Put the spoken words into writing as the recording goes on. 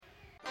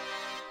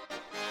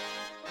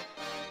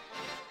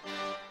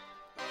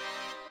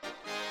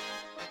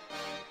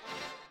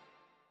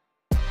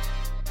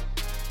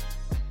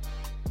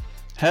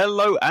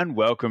Hello and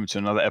welcome to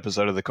another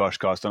episode of the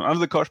Coshcast on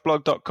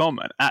underthecoshblog.com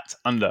and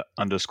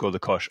 @_the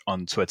Kosh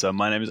on Twitter.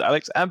 My name is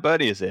Alex and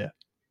Bernie is here.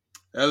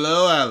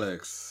 Hello,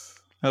 Alex.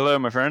 Hello,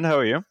 my friend. How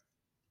are you?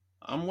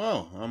 I'm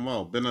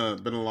well. Been a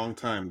long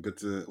time. Good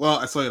to. Well,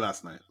 I saw you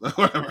last night.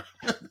 Whatever.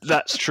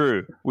 That's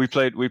true. We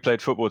played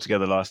football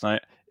together last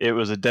night. It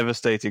was a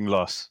devastating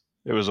loss.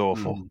 It was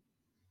awful.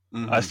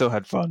 Mm-hmm. I still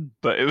had fun,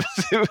 but it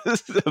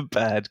was a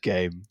bad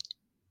game.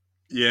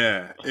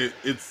 Yeah,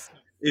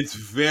 it's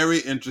very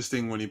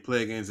interesting when you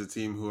play against a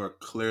team who are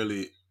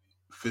clearly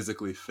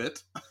physically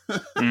fit,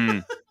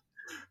 and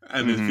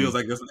it feels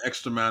like there's an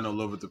extra man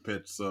all over the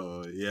pitch.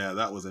 So yeah,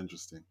 that was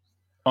interesting.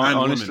 And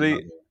Honestly,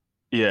 women.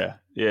 yeah.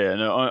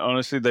 No,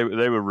 honestly, they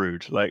were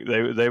rude. Like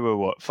they were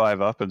what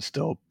 5 up and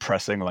still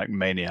pressing like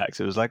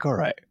maniacs. It was like, all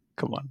right,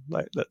 come on,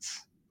 like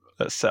let's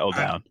settle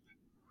down.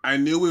 I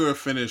knew we were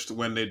finished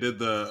when they did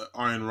the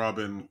Arjen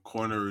Robben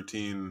corner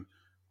routine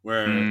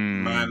where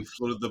man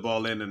floated the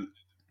ball in and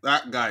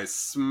that guy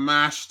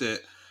smashed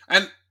it.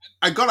 And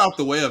I got out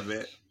the way of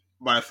it,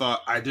 but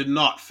I did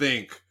not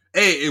think,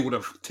 A, it would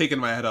have taken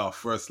my head off,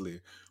 firstly.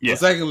 Yeah. But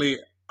secondly,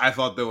 I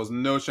thought there was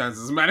no chance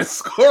this man is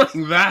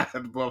scoring that.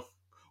 But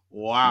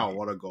wow,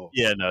 what a goal.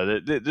 Yeah,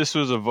 no, this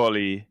was a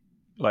volley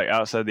like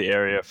outside the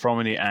area from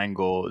any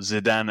angle,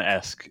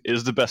 Zidane-esque. It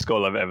was the best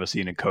goal I've ever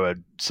seen in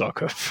co-ed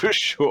soccer for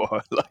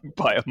sure, like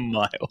by a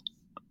mile.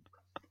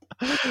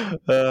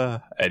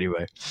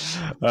 Anyway,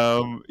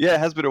 yeah, it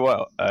has been a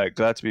while.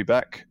 Glad to be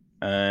back,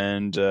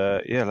 and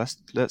yeah,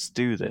 let's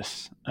do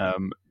this.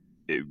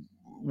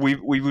 We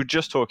were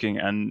just talking,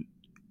 and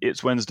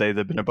it's Wednesday.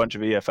 There've been a bunch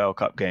of EFL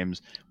Cup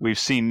games. We've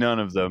seen none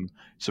of them,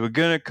 so we're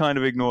gonna kind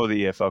of ignore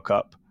the EFL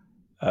Cup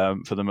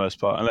for the most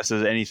part, unless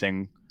there's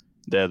anything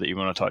there that you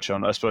want to touch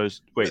on. I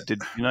suppose. Wait,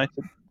 did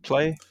United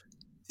play?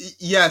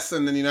 Yes,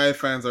 and the United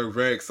fans are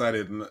very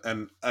excited,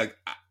 and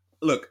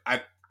look,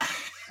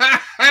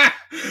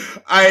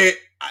 I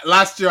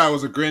last year I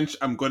was a Grinch.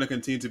 I'm going to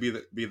continue to be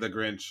the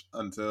Grinch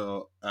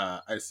until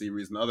I see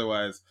reason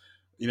otherwise.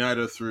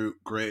 United threw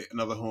great,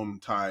 another home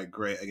tie,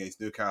 great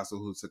against Newcastle,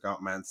 who took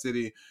out Man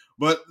City.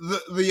 But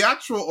the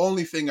actual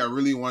only thing I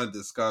really want to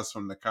discuss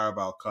from the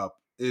Carabao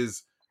Cup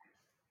is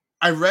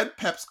I read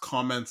Pep's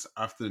comments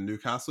after the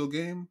Newcastle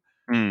game,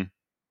 and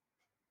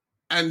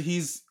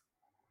he's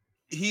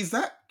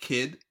that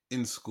kid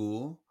in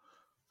school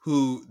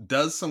who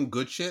does some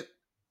good shit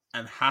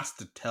and has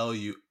to tell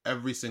you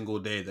every single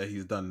day that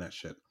he's done that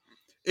shit.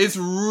 It's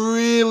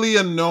really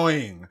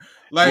annoying.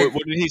 Like,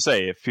 what did he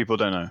say? If people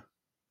don't know,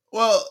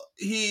 well,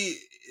 he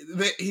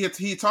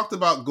talked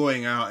about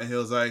going out, and he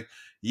was like,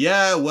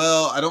 "Yeah,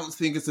 well, I don't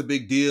think it's a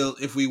big deal.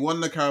 If we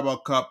won the Carabao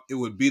Cup, it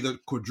would be the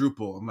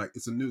quadruple." I'm like,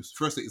 it's a new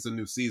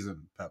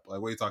season, Pep. Like,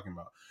 what are you talking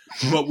about?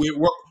 But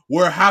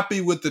we're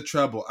happy with the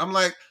treble. I'm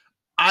like,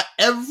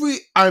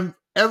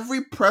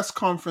 every press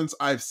conference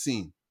I've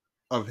seen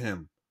of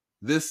him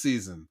this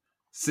season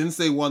since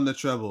they won the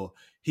treble,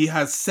 he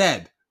has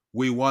said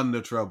we won the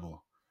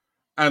treble.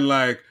 And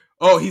like,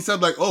 oh, he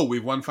said like, oh,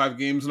 we've won 5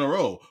 games in a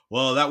row.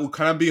 Well, that would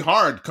kind of be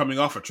hard coming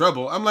off a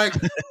treble. I'm like,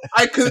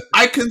 I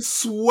can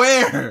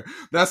swear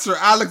that Sir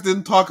Alex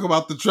didn't talk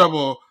about the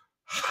treble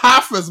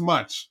half as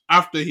much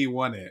after he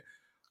won it.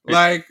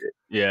 Like,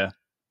 yeah,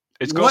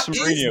 it's got some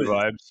Mourinho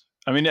vibes.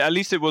 I mean, at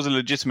least it was a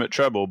legitimate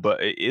treble, but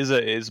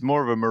it's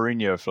more of a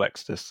Mourinho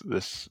flex.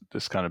 This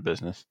kind of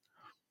business.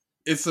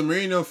 It's a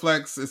Mourinho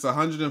flex. It's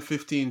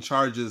 115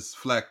 charges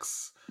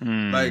flex.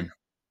 Like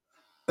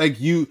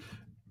you.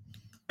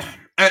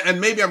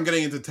 And maybe I'm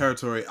getting into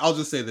territory. I'll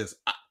just say this.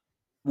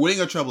 Winning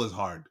a treble is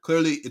hard.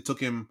 Clearly, it took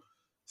him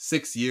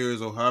 6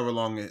 years or however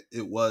long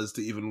it was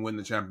to even win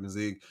the Champions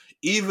League.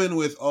 Even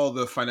with all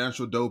the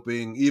financial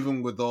doping,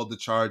 even with all the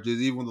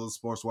charges, even with all the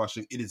sports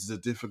washing, it is a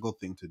difficult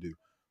thing to do.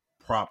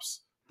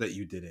 Props that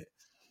you did it.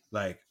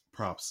 Like,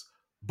 props.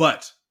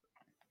 But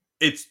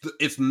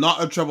it's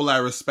not a treble I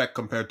respect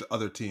compared to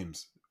other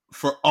teams.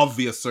 For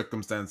obvious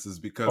circumstances,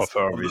 because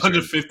of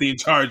 115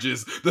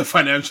 charges, the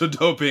financial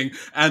doping,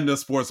 and the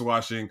sports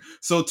washing.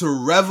 So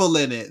to revel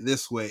in it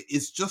this way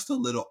is just a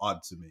little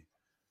odd to me.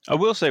 I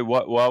will say,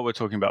 while we're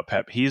talking about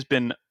Pep, he's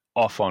been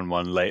off on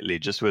one lately.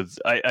 Just with,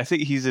 I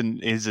think he's in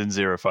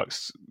zero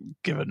fucks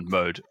given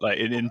mode, like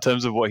in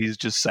terms of what he's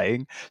just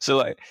saying. So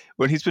like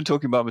when he's been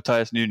talking about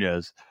Matthias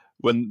Nunes,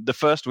 when the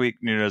first week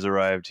Nunes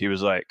arrived, he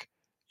was like,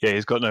 yeah,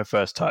 he's got no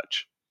first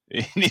touch.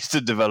 He needs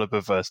to develop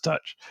a first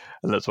touch,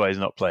 and that's why he's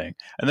not playing.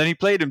 And then he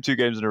played him 2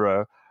 games in a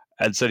row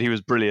and said he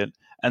was brilliant.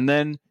 And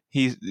then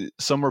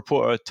some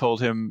reporter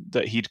told him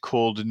that he'd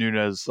called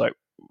Nunes like,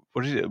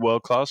 what is it,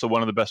 world class or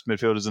one of the best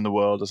midfielders in the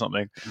world or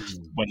something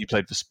when he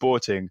played for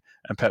Sporting.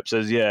 And Pep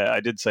says, yeah,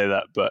 I did say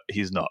that, but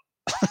he's not.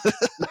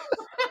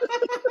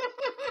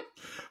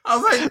 I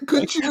was like,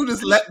 couldn't you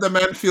just let the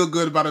man feel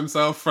good about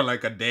himself for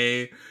like a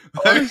day?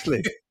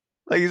 Honestly,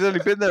 like he's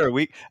only been there a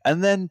week.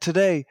 And then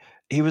today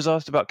he was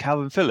asked about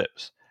Calvin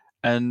Phillips,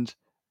 and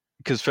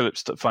because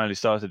Phillips finally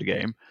started the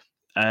game,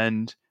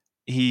 and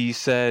he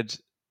said,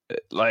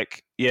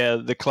 like, yeah,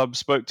 the club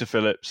spoke to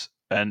Phillips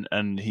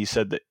and he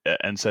said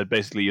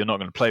basically you're not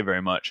going to play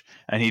very much,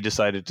 and he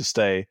decided to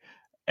stay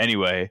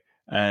anyway,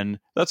 and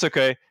that's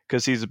okay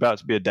because he's about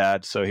to be a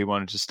dad, so he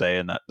wanted to stay,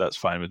 and that's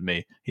fine with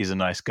me. He's a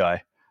nice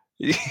guy.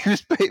 He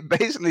was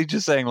basically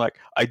just saying like,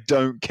 I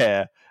don't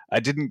care. I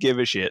didn't give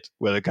a shit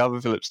whether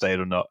Calvin Phillips stayed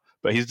or not,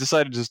 but he's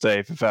decided to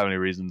stay for family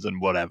reasons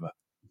and whatever.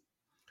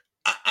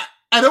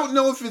 I don't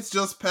know if it's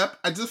just Pep.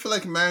 I just feel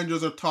like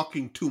managers are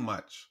talking too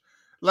much.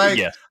 Like,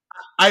 yeah.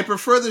 I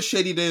prefer the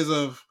shady days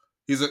of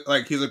he's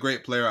a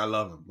great player. I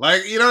love him.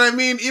 Like, you know what I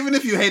mean? Even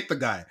if you hate the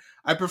guy,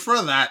 I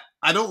prefer that.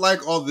 I don't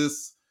like all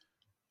this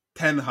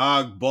Ten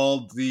Hag,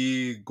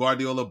 Baldy,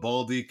 Guardiola,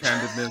 Baldy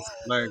candidness.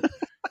 Like,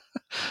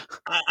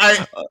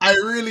 I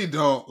really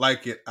don't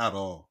like it at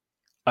all.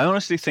 I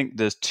honestly think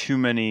there's too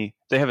many.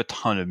 They have a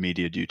ton of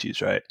media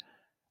duties, right?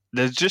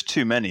 There's just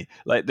too many.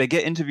 Like, they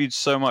get interviewed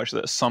so much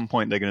that at some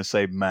point they're going to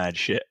say mad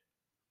shit.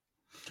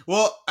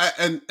 Well,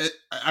 I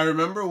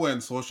remember when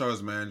Solskjaer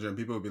was manager, and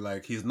people would be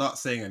like, "He's not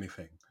saying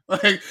anything."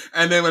 Like,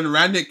 and then when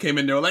Randick came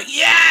in, they were like,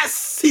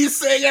 "Yes, he's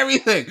saying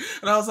everything,"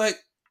 and I was like,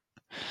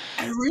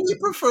 I really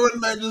prefer when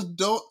managers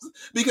don't,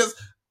 because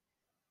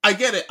I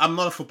get it. I'm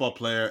not a football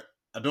player.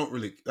 I don't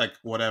really like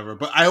whatever,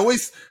 but I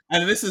always,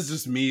 and this is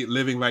just me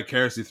living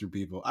vicariously through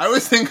people. I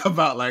always think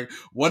about like,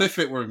 what if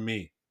it were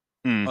me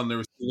on the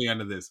receiving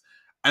end of this?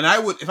 And I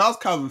would, if I was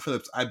Calvin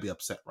Phillips, I'd be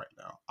upset right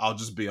now. I'll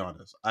just be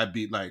honest. I'd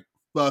be like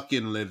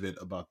fucking livid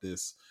about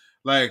this.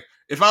 Like,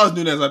 if I was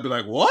Nunez, I'd be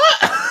like, what?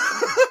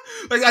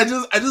 Like, I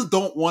just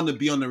don't want to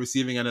be on the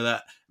receiving end of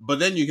that. But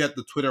then you get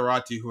the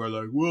Twitterati who are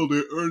like, well,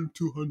 they earn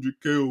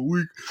 $200K a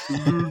week.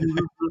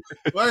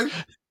 Like,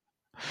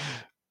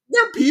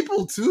 they're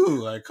people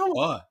too. Like, come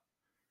on.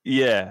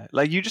 Yeah,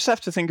 like you just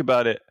have to think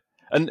about it,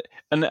 and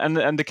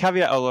the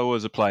caveat I'll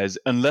always apply is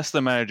unless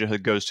the manager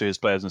goes to his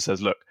players and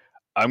says, "Look,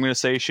 I'm going to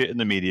say shit in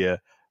the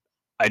media.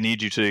 I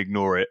need you to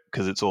ignore it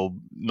because it's all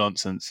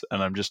nonsense,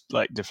 and I'm just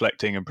like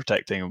deflecting and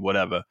protecting and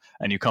whatever.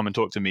 And you come and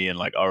talk to me, and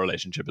like our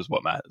relationship is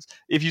what matters."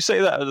 If you say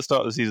that at the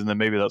start of the season, then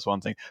maybe that's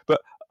one thing. But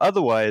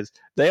otherwise,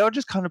 they are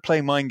just kind of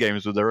playing mind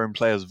games with their own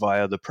players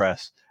via the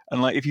press. And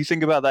like if you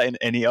think about that in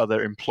any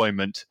other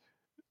employment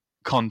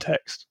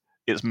context,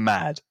 it's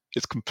mad.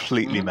 It's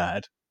completely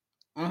mad.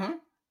 Mm-hmm.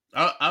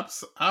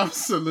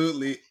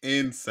 Absolutely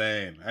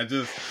insane. I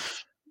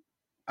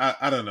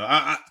don't know.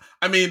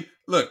 I mean,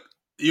 look,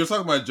 you're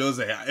talking about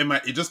Jose.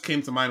 It just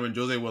came to mind when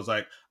Jose was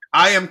like,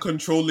 I am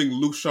controlling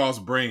Luke Shaw's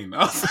brain.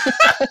 I was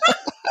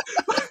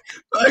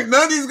like,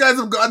 none of these guys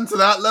have gotten to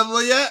that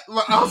level yet.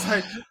 I was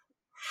like,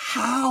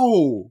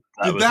 how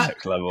did that?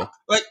 Next level.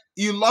 Like,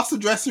 you lost the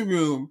dressing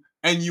room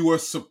and you were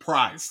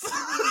surprised.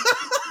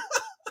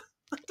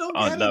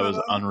 That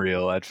was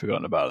unreal. I'd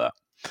forgotten about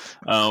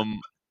that.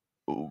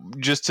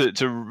 Just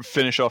to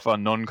finish off our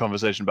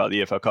non-conversation about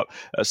the EFL Cup.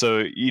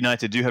 So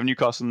United do have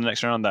Newcastle in the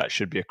next round. That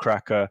should be a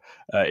cracker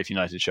if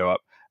United show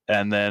up.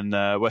 And then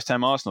West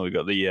Ham Arsenal, we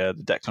got the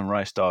Declan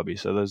Rice derby.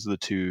 So those are the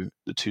two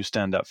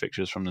standout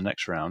fixtures from the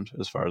next round,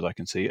 as far as I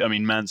can see. I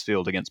mean,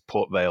 Mansfield against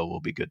Port Vale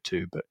will be good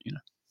too, but you know.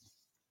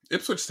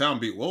 Ipswich Town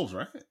beat Wolves,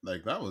 right?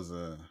 Like that was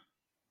a.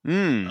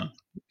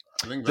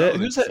 I think that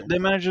who's that? Their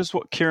manager's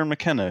Kieran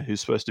McKenna, who's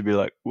supposed to be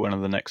like one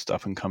of the next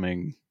up and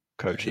coming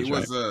coaches. He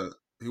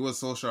was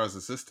Solskjaer's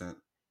assistant,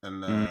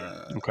 and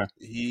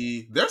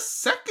they're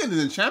second in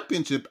the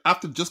championship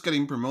after just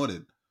getting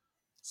promoted.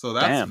 So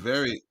that's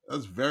very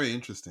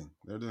interesting.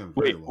 They're doing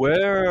very well.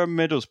 Where are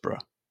Middlesbrough?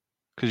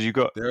 Because you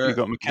got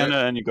McKenna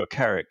and you got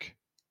Carrick.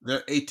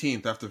 They're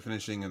 18th after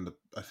finishing in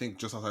I think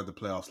just outside the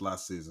playoffs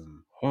last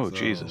season. Oh, so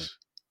Jesus!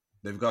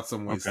 They've got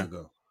some ways to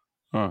go.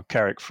 Oh,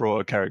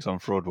 Carrick's on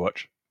fraud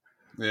watch.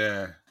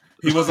 Yeah,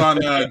 he was on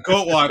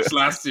Goat Watch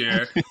last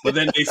year, but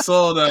then they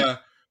sold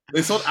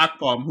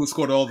Akpom, who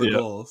scored all the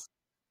goals,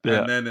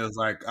 and then it was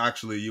like,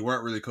 actually, you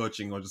weren't really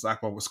coaching, or just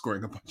Akpom was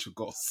scoring a bunch of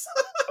goals.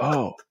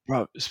 Oh,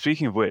 bro!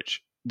 Speaking of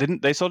which,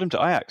 didn't they sold him to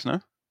Ajax? No.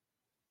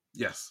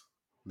 Yes.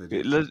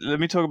 Let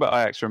me talk about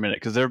Ajax for a minute,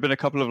 because there have been a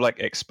couple of like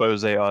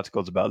expose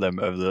articles about them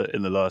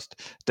in the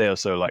last day or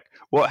so. Like,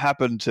 what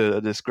happened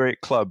to this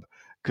great club?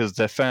 Because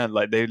their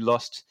they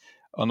lost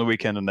on the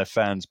weekend, and their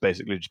fans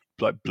basically just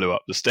like blew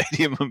up the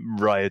stadium and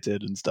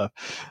rioted and stuff.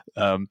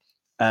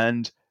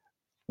 And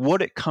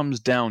what it comes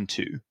down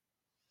to,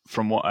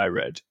 from what I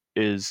read,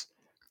 is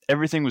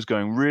everything was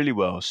going really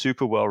well,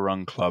 super well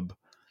run club.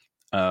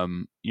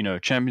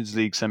 Champions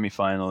League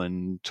semi-final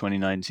in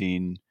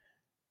 2019.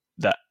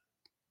 That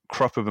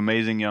crop of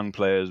amazing young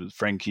players with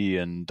Frankie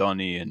and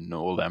Donny and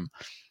all them,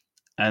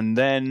 and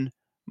then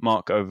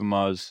Mark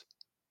Overmars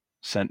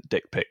sent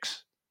dick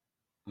pics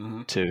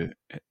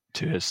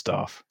to his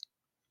staff,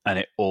 and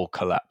it all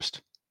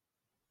collapsed.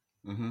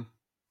 Mm-hmm.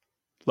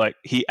 Like,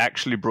 he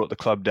actually brought the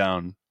club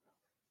down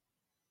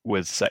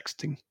with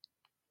sexting.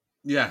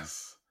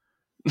 Yes.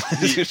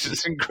 It's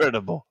just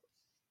incredible.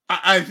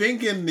 I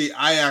think in the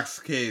Ajax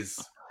case,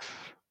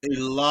 a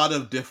lot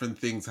of different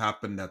things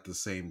happened at the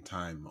same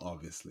time,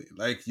 obviously.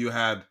 Like, you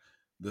had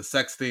the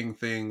sexting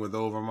thing with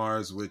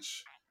Overmars,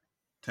 which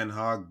Ten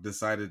Hag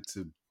decided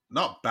to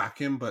not back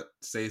him, but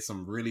say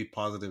some really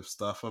positive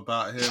stuff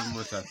about him,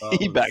 which I thought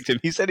He was backed him.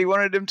 He said he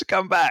wanted him to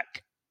come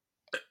back.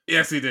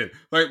 yes, he did.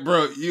 Like,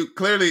 bro, you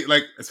clearly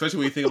like, especially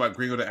when you think about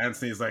Gringo to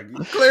Anthony, it's like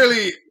you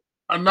clearly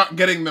are not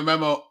getting the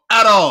memo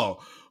at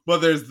all. But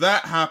there's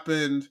that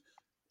happened.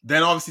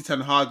 Then obviously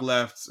Ten Hag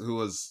left, who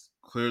was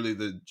clearly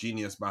the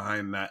genius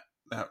behind that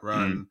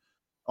run.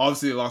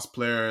 Obviously, they lost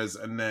players,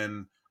 and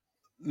then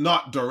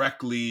not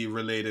directly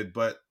related,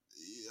 but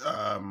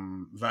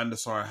Van der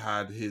Sar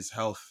had his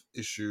health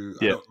issue.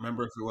 I Yeah. don't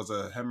remember if it was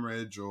a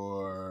hemorrhage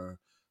or It was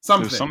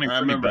something. something I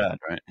pretty remember. bad,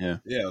 right? Yeah.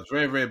 Yeah, it was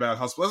very, very bad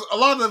hospital. A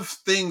lot of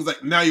things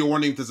like now you're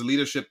wondering if there's a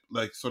leadership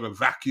like sort of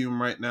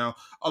vacuum right now.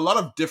 A lot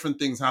of different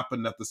things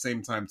happened at the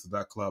same time to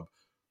that club.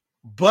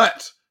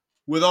 But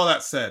with all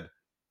that said,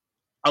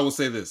 I will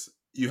say this: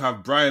 you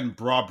have Brian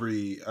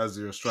Brobry as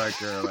your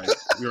striker. Like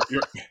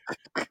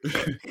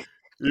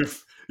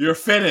you're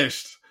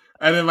finished.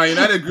 And in my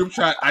United group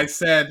chat, I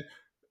said,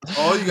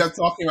 "All you guys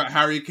talking about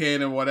Harry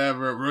Kane and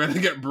whatever, we're gonna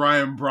get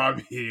Brian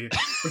Brobby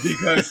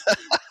because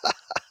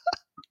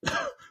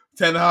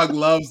Ten Hag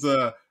loves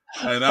an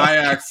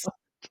Ajax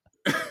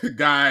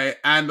guy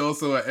and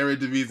also an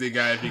Eredivisie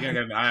guy if you can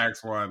get an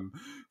Ajax one."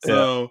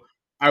 So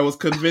I was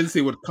convinced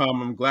he would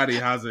come. I'm glad he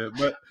hasn't.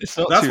 But it's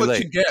not that's too what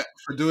late. you get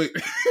for doing.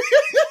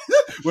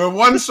 We're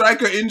one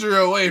striker injury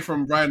away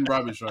from Brian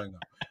Brobby showing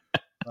up.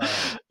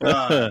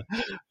 God.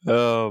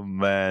 Oh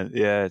man,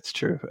 yeah, it's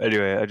true.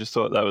 Anyway, I just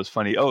thought that was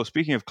funny. Oh,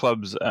 speaking of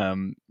clubs,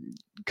 kind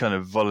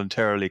of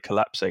voluntarily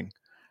collapsing,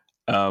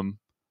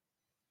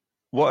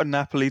 what are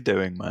Napoli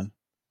doing, man?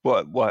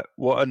 What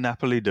are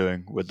Napoli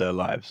doing with their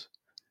lives?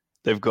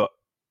 They've got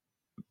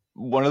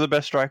one of the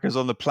best strikers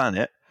on the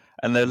planet,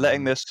 and they're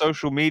letting their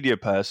social media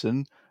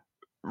person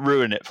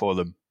ruin it for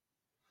them.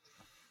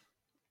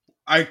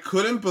 I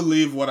couldn't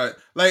believe what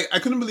I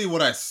couldn't believe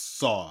what I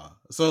saw.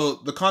 So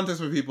the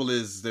context for people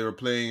is they were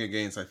playing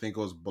against, I think it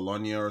was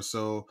Bologna or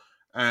so,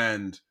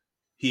 and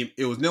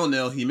it was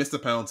 0-0. He missed a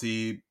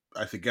penalty.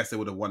 I guess they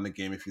would have won the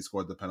game if he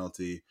scored the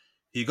penalty.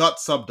 He got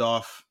subbed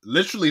off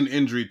literally in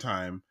injury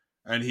time,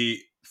 and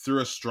he threw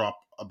a strop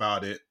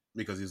about it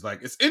because he's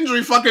like, "It's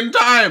injury fucking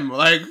time!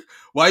 Like,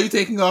 why are you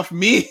taking off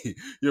me,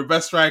 your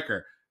best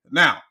striker?"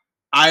 Now,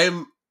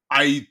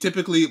 I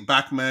typically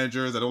back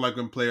managers. I don't like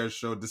when players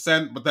show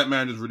dissent, but that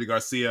manager's Rudy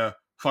Garcia.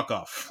 Fuck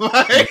off.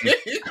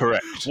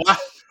 Correct.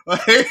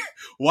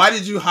 Why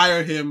did you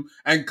hire him?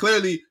 And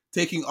clearly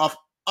taking off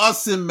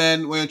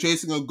Osimhen when you're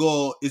chasing a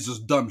goal is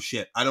just dumb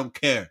shit. I don't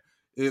care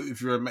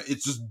if you're.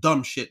 It's just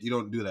dumb shit. You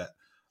don't do that.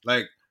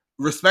 Like,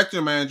 respect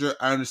your manager.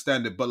 I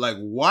understand it, but like,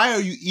 why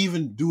are you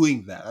even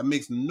doing that? That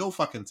makes no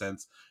fucking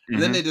sense.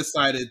 And then they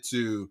decided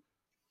to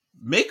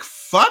make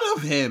fun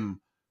of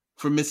him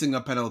for missing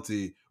a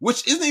penalty,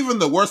 which isn't even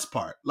the worst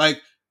part.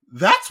 Like,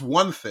 that's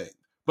one thing.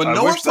 But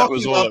no one's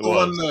talking about the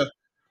one.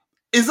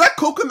 Is that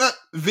coconut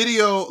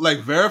video like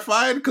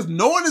verified? Because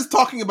no one is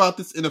talking about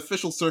this in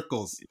official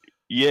circles.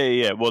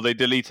 Yeah. Well, they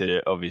deleted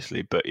it,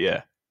 obviously, but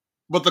yeah.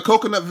 But the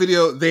coconut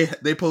video, they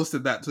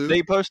posted that too.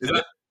 They posted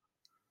it.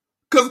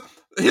 Because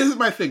here's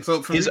my thing.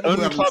 So for his own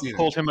club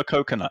called him a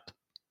coconut.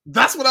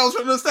 That's what I was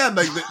trying to understand.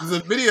 Like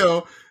the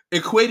video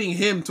equating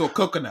him to a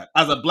coconut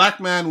as a black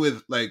man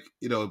with like,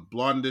 you know,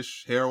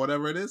 blondish hair or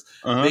whatever it is.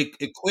 They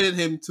equated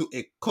him to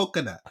a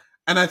coconut.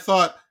 And I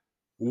thought,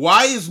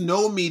 why is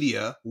no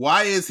media,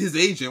 why is his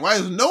agent, why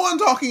is no one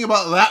talking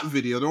about that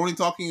video? They're only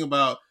talking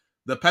about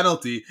the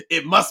penalty.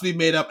 It must be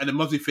made up and it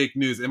must be fake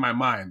news in my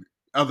mind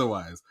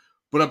otherwise.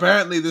 But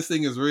apparently this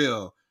thing is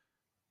real.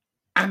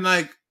 And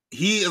like,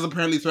 he is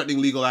apparently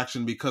threatening legal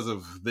action because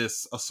of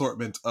this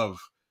assortment of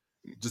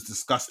just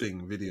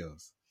disgusting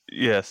videos.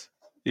 Yes.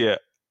 Yeah.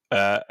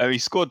 He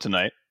scored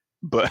tonight,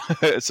 but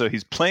so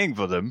he's playing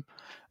for them,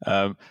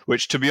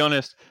 which, to be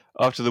honest,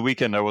 after the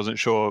weekend, I wasn't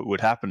sure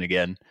would happen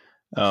again.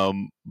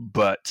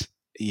 But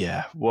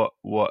yeah, what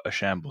a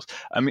shambles.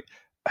 I mean,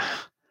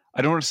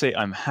 I don't want to say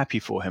I'm happy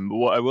for him, but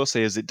what I will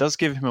say is it does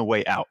give him a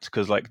way out,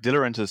 because like De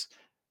Laurentiis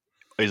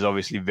is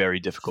obviously very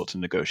difficult to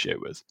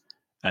negotiate with,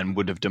 and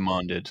would have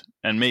demanded,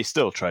 and may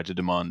still try to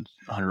demand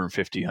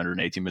 150,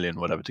 180 million,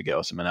 whatever, to get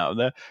Osimhen out of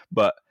there.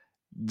 But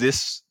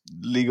this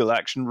legal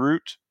action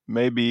route,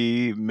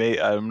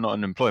 I'm not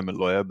an employment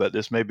lawyer, but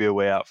this may be a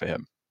way out for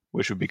him,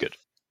 which would be good.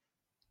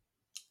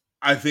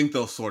 I think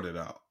they'll sort it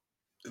out,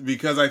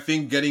 because I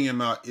think getting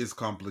him out is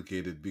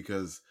complicated,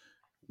 because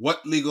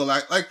what legal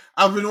like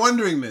I've been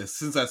wondering this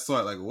since I saw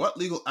it, like what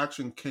legal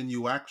action can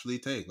you actually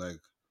take? Like,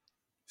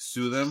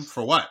 sue them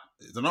for what?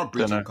 They're not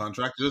breaching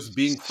contract, they're just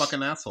being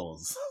fucking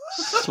assholes.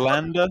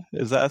 Slander?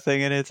 Is that a thing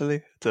in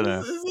Italy? Don't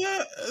know. Is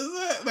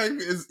that like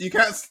you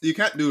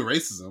can't do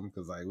racism,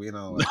 because like we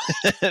know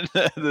like,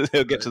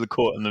 they'll get to the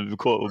court and the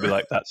court will be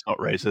like, that's not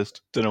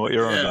racist. Don't know what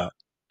you're on about.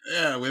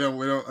 Yeah, we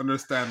don't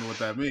understand what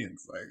that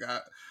means. Like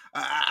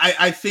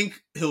I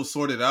think he'll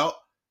sort it out.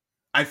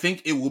 I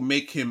think it will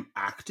make him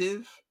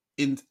active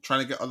in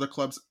trying to get other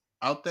clubs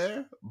out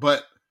there,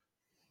 but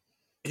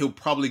he'll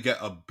probably get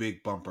a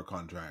big bumper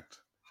contract.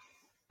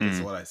 Is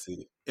what I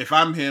see. If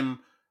I'm him,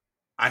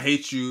 I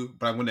hate you,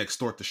 but I'm going to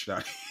extort the shit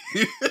out of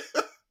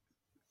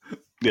you.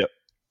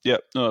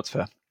 Yep, no, that's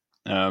fair.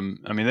 I mean,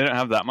 they don't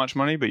have that much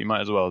money, but you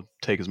might as well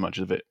take as much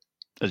of it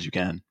as you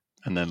can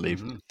and then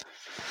leave.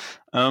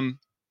 Mm-hmm.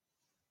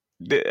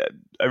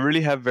 I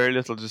really have very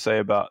little to say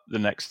about the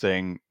next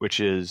thing, which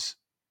is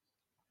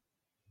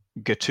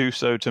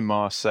Gattuso to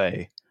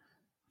Marseille.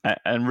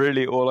 And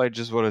really, all I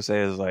just want to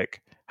say is,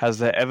 like, has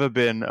there ever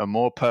been a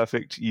more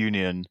perfect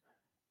union,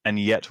 and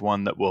yet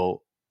one that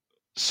will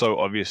so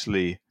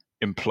obviously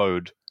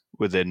implode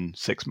within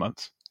 6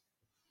 months?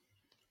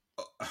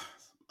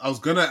 I was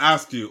gonna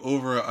ask you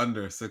over or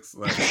under 6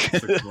 months.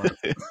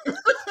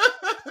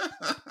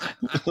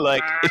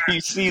 Like, if he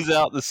sees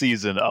out the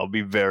season, I'll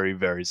be very,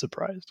 very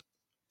surprised.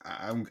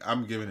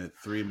 I'm giving it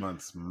 3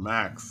 months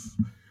max.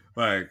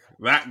 Like,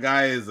 that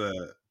guy is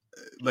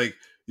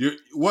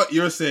what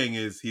you're saying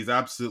is he's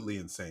absolutely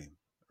insane,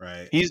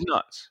 right? He's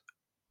nuts.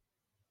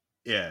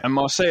 Yeah. And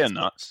Marseille are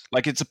nuts.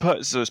 Like,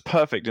 so it's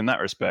perfect in that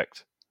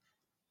respect.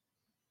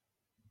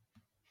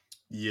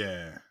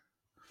 Yeah.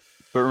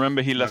 But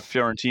remember, he left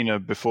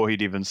Fiorentina before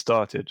he'd even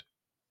started.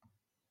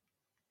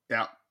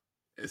 Yeah.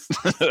 It's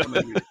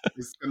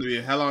gonna be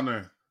hell on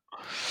earth.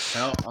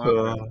 Hell on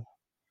earth.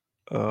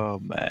 Oh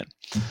man.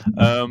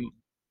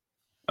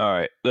 All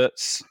right.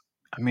 Let's.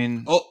 I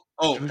mean.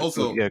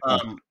 Also, yeah.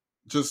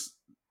 just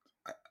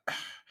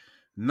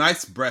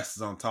nice breasts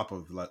on top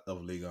of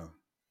Liga.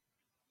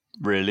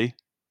 Really?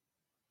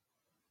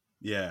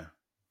 Yeah,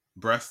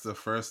 Brest are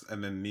first,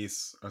 and then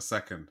Nice are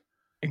second.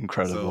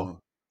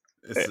 Incredible.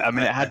 So I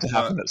mean, it had to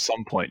happen at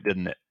some point,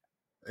 didn't it?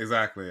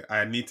 Exactly.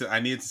 I need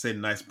to say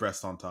nice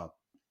breast on top.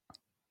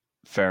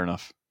 Fair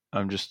enough.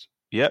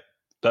 Yep,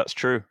 that's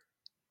true.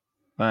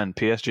 Man,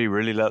 PSG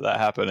really let that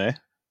happen, eh?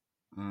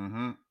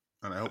 Mm-hmm.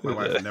 And I hope my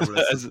wife never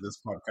listens to this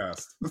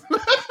podcast.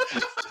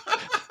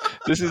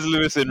 This is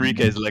Luis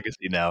Enrique's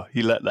legacy now.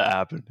 He let that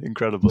happen.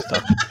 Incredible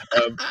stuff.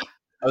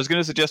 I was going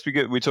to suggest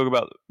we talk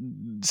about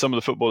some of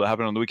the football that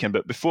happened on the weekend,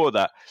 but before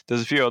that,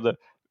 there's a few other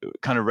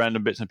kind of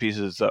random bits and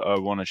pieces that I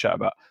want to chat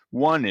about.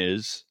 One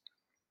is,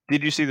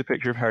 did you see the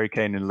picture of Harry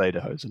Kane in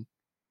lederhosen?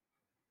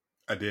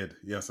 I did.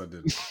 Yes, I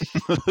did.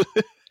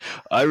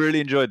 I really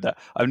enjoyed that.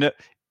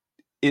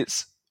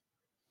 It's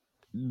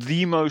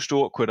the most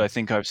awkward I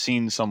think I've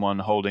seen someone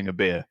holding a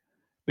beer,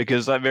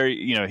 because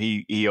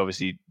he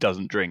obviously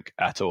doesn't drink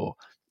at all,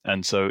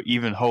 and so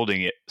even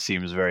holding it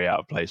seems very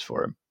out of place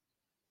for him.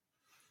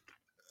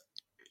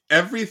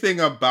 Everything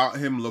about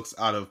him looks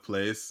out of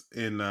place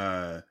in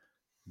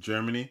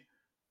Germany.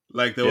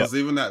 Like, there was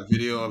even that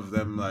video of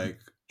them like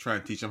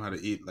trying to teach him how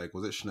to eat, like,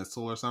 was it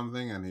schnitzel or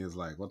something? And he was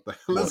like, "What the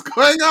hell is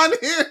going on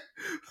here?"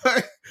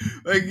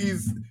 like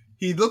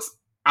he looks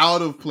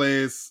out of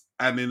place.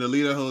 And in the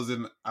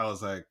lederhosen, I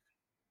was like,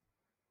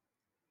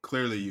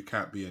 clearly you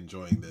can't be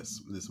enjoying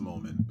this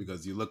moment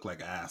because you look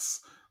like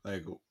ass,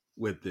 like,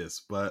 with this.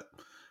 But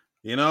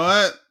you know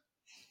what?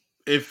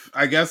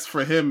 I guess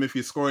for him, if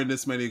he's scoring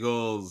this many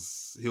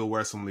goals, he'll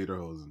wear some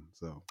lederhosen.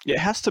 So it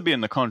has to be in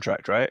the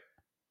contract, right?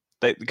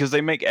 Because they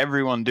make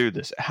everyone do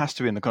this. It has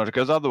to be in the contract,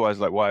 because otherwise,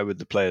 like, why would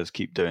the players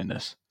keep doing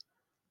this?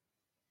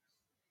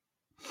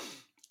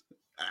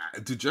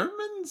 Do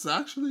Germans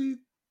actually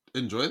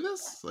enjoy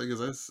this? Like, is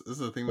this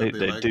a thing that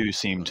they like? do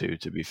seem to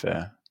be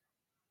fair.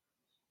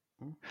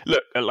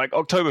 Look, like,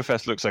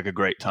 Oktoberfest looks like a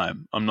great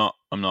time. I'm not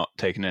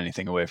taking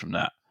anything away from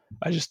that.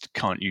 I just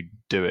can't. You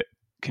do it?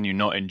 Can you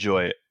not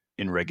enjoy it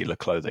in regular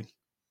clothing?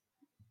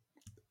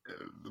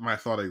 My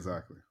thought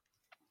exactly.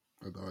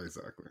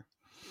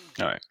 All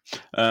right.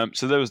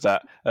 So there was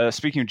that.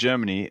 Speaking of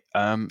Germany,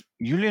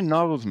 Julian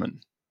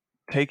Nagelsmann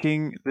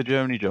taking the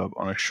Germany job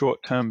on a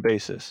short-term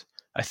basis.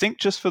 I think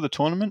just for the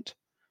tournament,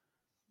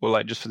 or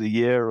like just for the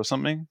year or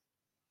something.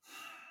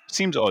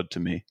 Seems odd to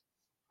me.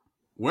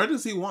 Where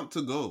does he want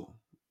to go?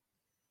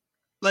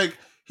 Like,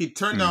 he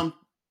turned down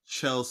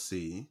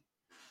Chelsea.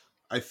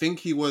 I think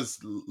he was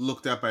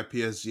looked at by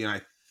PSG, and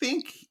I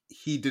think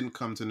he didn't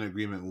come to an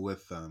agreement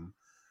with them.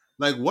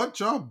 Like, what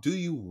job do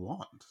you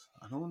want?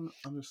 I don't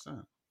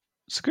understand.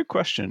 It's a good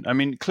question. I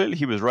mean, clearly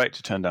he was right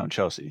to turn down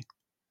Chelsea.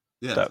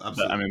 Yes,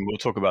 absolutely. I mean, we'll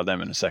talk about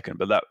them in a second,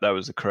 but that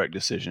was the correct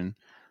decision.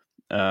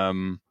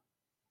 PSG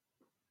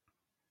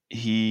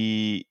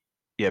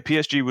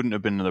wouldn't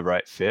have been the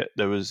right fit.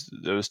 There was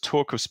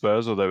talk of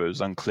Spurs, although it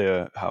was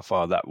unclear how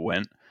far that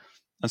went.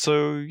 And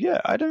so,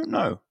 yeah, I don't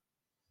know.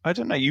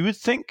 You would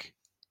think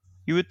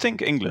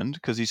England,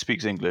 because he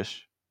speaks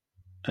English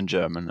and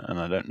German, and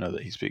I don't know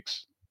that he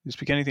speaks. You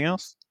speak anything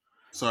else?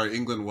 Sorry,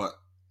 England what?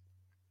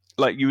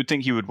 Like, you would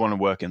think he would want to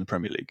work in the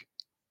Premier League.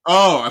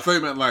 Oh, I thought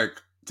you meant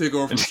like take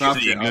over from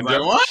Southgate. I was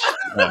like,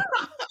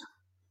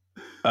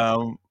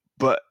 what?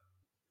 But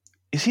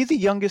is he the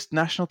youngest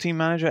national team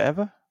manager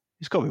ever?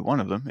 He's got to be one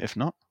of them, if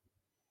not.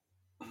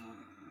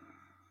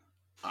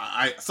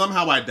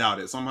 Somehow I doubt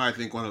it. Somehow I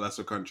think one of the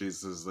lesser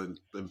countries has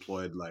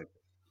employed like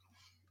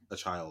a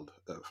child,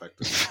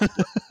 effectively.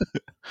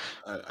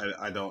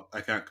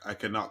 I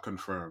cannot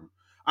confirm.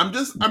 I'm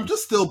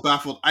just still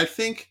baffled. I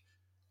think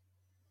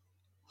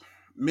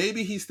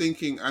maybe he's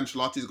thinking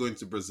Ancelotti's going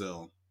to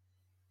Brazil.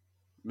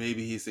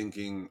 Maybe he's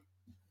thinking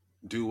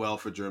do well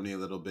for Germany a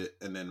little bit,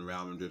 and then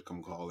Real Madrid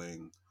come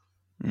calling.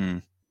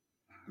 Mm.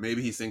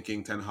 Maybe he's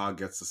thinking Ten Hag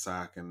gets the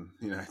sack and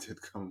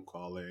United come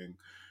calling.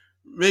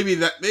 Maybe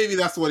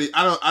that's what he.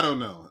 I don't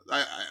know.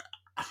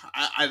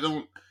 I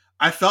don't.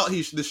 I felt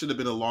this should have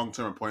been a long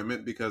term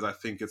appointment because I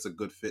think it's a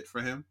good fit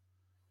for him.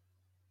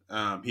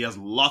 He has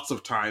lots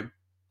of time,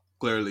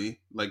 clearly,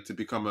 like to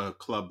become a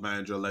club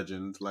manager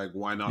legend. Like,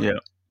 why not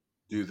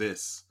do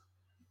this?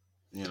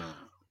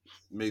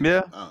 Maybe.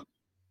 Yeah.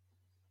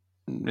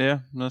 Yeah,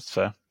 that's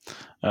fair.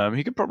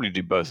 He could probably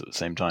do both at the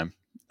same time,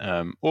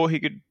 or he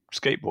could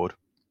skateboard.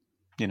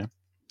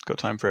 Got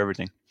time for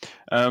everything.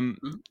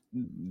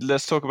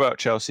 Let's talk about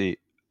Chelsea.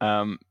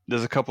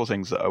 There's a couple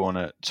things that I want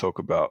to talk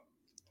about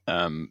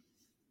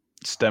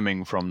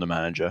stemming from the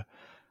manager.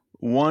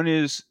 One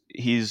is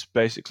he's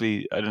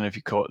basically, I don't know if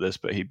you caught this,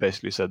 but he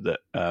basically said that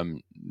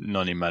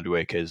Noni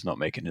Madueke is not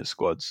making his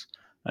squads,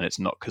 and it's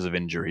not because of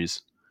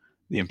injuries.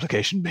 The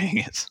implication being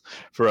it's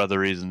for other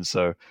reasons.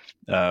 So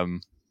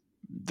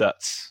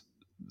that's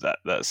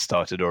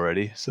started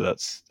already. So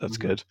that's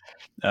good.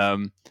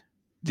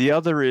 The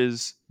other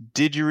is,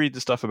 did you read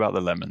the stuff about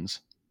the lemons?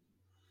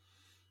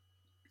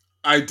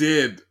 I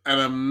did, and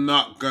I'm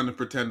not going to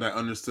pretend I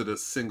understood a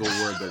single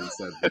word that he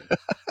said.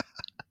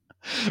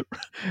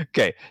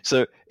 Okay,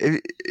 so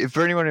if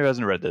for anyone who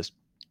hasn't read this,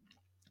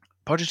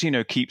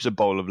 Pochettino keeps a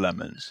bowl of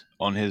lemons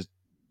on his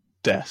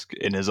desk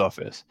in his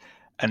office,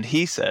 and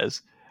he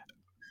says,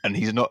 and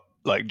he's not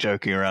like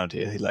joking around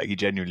here, he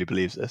genuinely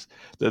believes this,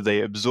 that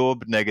they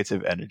absorb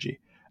negative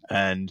energy.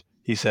 And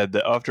he said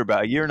that after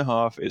about a year and a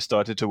half, it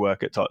started to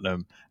work at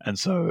Tottenham. And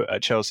so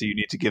at Chelsea, you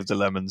need to give the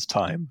lemons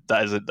time.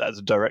 That's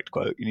a direct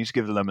quote. You need to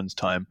give the lemons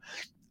time.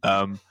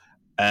 And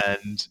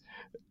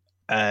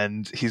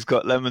he's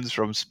got lemons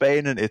from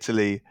Spain and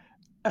Italy.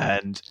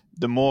 And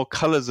the more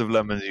colors of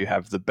lemons you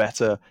have, the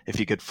better. If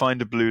he could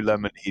find a blue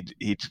lemon,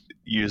 he'd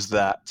use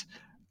that.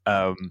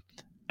 And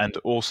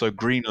also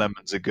green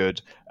lemons are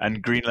good,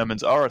 and green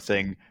lemons are a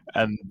thing,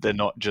 and they're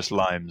not just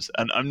limes.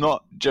 And I'm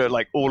not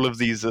like all of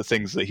these are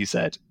things that he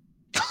said.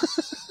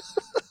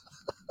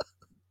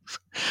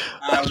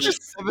 I've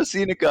just never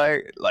seen a guy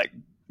like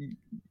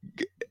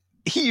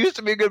he used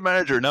to be a good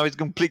manager, and now he's a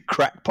complete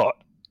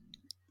crackpot.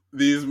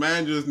 These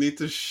managers need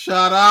to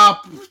shut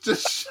up.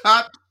 Just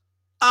shut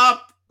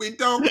up. We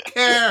don't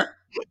care.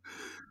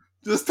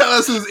 Just tell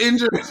us who's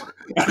injured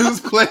and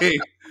who's playing.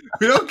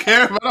 We don't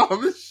care about all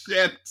this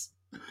shit.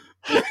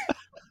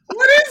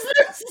 What is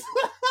this?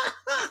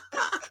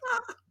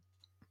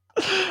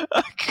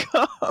 I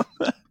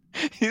can't.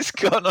 He's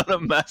gone on a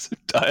massive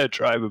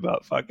diatribe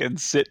about fucking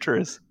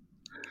citrus.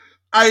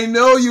 I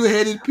know you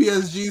hated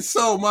PSG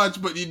so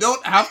much, but you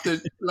don't have to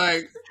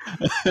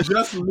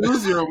just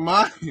lose your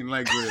mind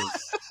like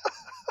this.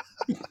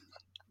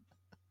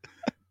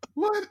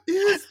 What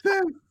is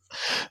this?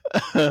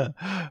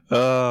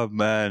 Oh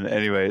man.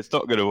 Anyway, it's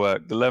not going to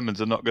work. The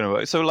lemons are not going to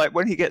work. So,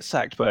 when he gets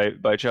sacked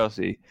by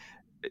Chelsea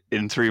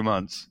in 3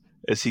 months,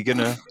 is he going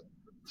to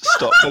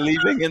stop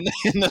believing in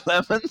the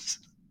lemons?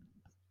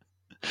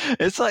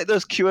 It's like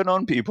those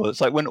QAnon people. It's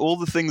like when all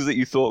the things that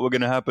you thought were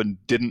going to happen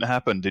didn't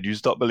happen. Did you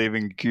stop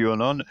believing in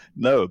QAnon?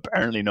 No,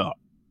 apparently not.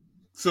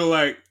 So,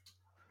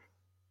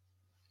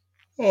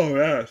 oh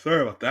yeah,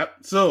 sorry about that.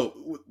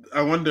 So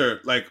I wonder,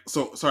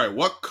 sorry,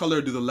 what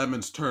color do the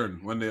lemons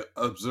turn when they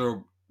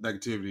absorb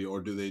negativity,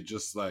 or do they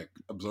just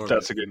absorb?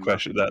 That's a good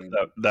question.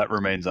 That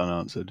remains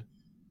unanswered.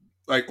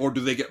 Or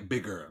do they get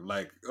bigger?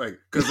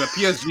 Because at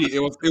PSG it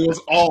was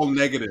all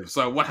negative.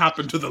 So what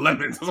happened to the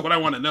lemons? That's what I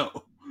want to know.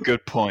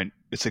 Good point.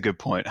 It's a good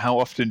point. How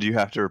often do you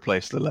have to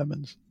replace the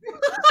lemons?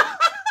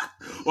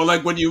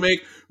 Well, when you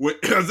make when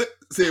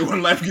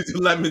life gives you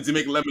lemons, you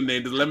make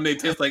lemonade. Does lemonade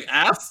taste like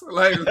ass?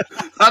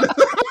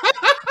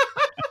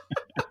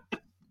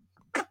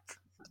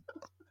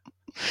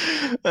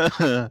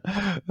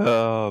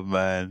 Oh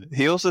man.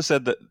 He also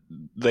said that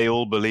they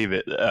all believe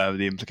it,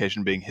 the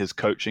implication being his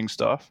coaching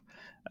staff.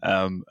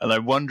 And I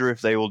wonder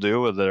if they all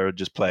do, or they're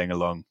just playing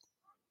along.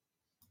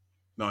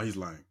 No, he's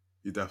lying.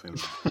 He's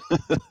definitely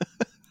lying.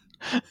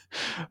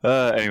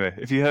 Anyway,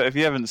 if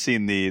you haven't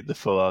seen the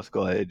full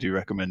article, I do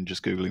recommend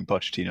just googling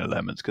Pochettino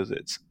lemons because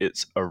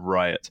it's a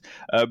riot.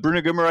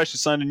 Bruno Guimaraes has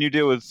signed a new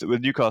deal with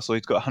Newcastle.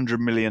 He's got £100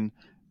 million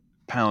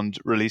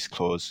release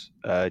clause.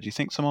 Do you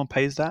think someone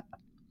pays that?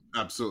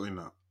 Absolutely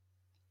not.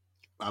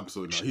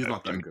 Absolutely not. He's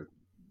not that good.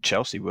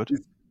 Chelsea would.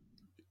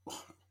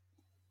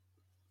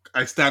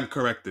 I stand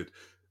corrected.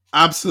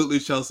 Absolutely,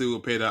 Chelsea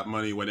will pay that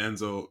money when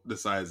Enzo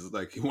decides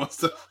he wants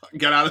to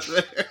get out of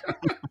there.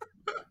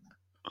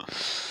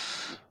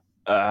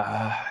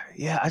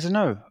 Yeah, I don't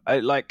know.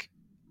 I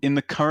in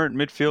the current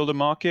midfielder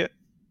market,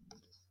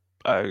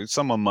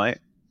 someone might.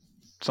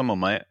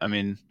 I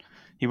mean,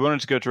 he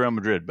wanted to go to Real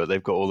Madrid, but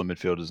they've got all the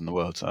midfielders in the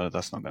world, so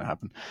that's not going to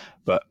happen.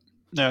 But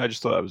no, I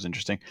just thought that was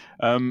interesting.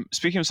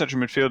 Speaking of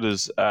central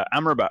midfielders,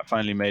 Amrabat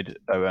finally made.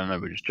 I know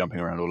we're just jumping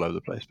around all over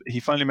the place, but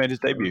he finally made his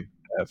debut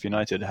for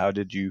United. How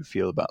did you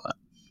feel about that?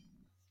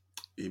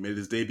 He made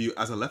his debut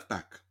as a left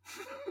back.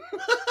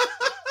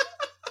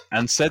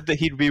 and said that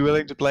he'd be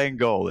willing to play in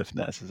goal if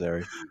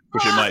necessary,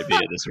 which it might be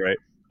at this rate.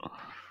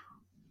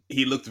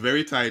 He looked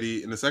very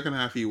tidy. In the second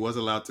half, he was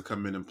allowed to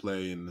come in and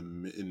play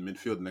in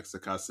midfield next to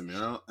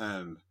Casemiro,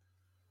 and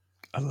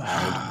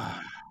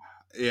allowed.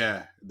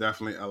 Yeah,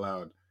 definitely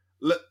allowed.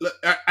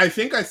 I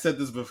think I said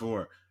this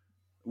before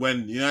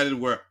when United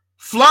were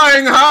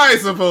flying high,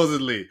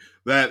 supposedly,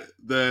 that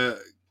the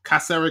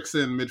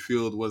Caserixon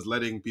midfield was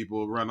letting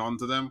people run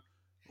onto them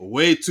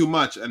way too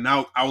much, and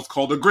now I was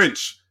called a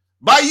Grinch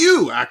by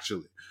you,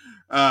 actually.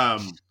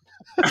 And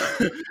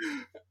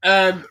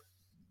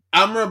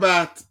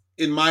Amrabat,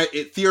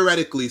 it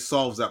theoretically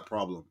solves that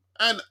problem,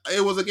 and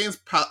it was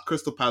against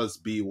Crystal Palace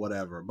B,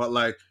 whatever. But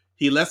like,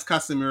 he lets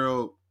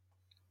Casemiro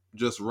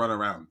just run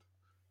around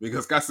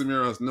because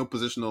Casemiro has no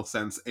positional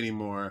sense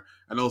anymore,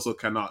 and also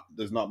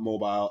does not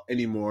mobile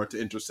anymore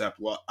to intercept.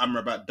 Well,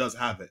 Amrabat does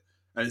have it,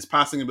 and his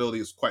passing ability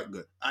is quite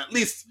good. At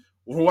least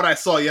for what I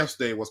saw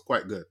yesterday was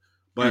quite good.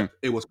 But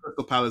it was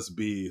Crystal Palace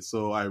B,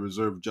 so I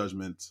reserve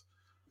judgment.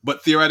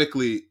 But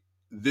theoretically,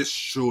 this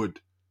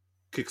should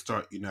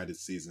kickstart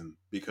United's season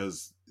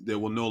because there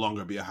will no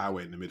longer be a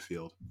highway in the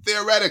midfield.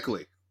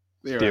 Theoretically.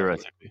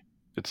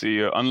 It's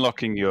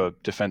unlocking your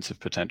defensive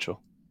potential.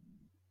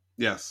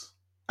 Yes.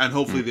 And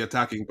hopefully the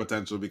attacking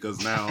potential,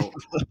 because now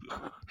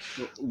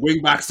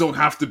wingbacks don't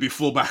have to be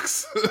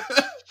fullbacks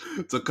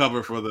to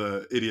cover for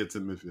the idiots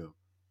in midfield.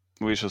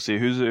 We shall see.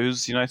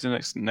 Who's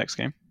United's next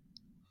game?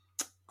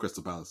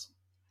 Crystal Palace.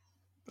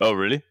 Oh,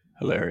 really?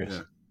 Hilarious.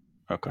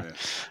 Yeah. Okay.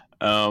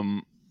 Yeah.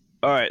 All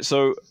right.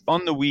 So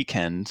on the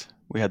weekend,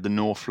 we had the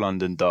North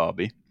London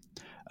derby,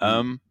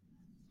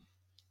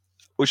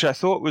 which I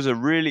thought was a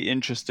really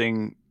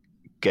interesting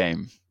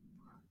game.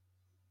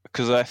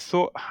 Because I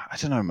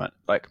don't know, man.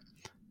 Like,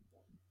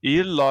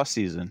 either last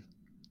season,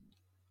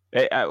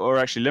 or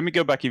actually, let me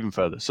go back even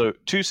further. So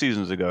 2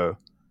 seasons ago,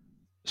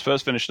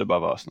 Spurs finished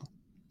above Arsenal.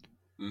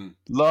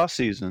 Last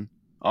season,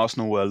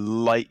 Arsenal were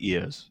light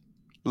years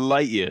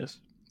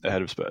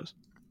ahead of Spurs.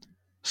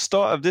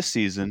 Start of this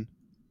season,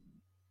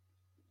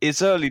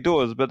 it's early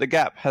doors, but the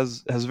gap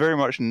has very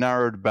much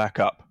narrowed back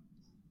up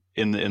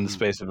in the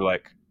space of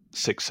like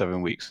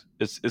 6-7 weeks.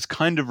 It's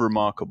kind of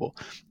remarkable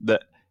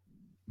that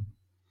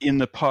in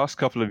the past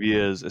couple of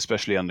years,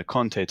 especially under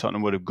Conte,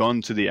 Tottenham would have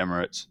gone to the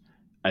Emirates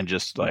and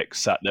just like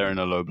sat there in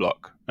a low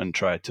block and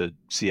tried to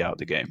see out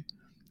the game.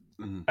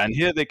 And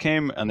here they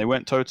came and they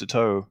went toe to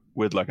toe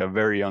with like a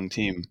very young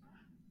team,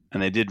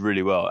 and they did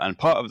really well. And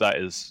part of that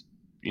is,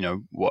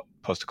 what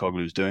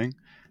Postecoglou is doing,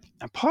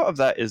 and part of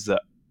that is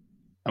that,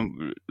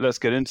 let's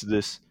get into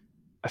this.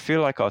 I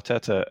feel like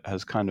Arteta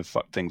has kind of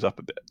fucked things up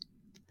a bit.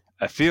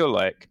 I feel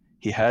like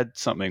he had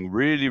something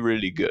really,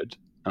 really good,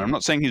 and I'm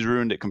not saying he's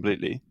ruined it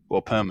completely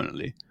or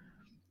permanently,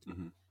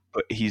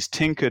 but he's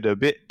tinkered a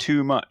bit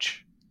too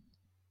much,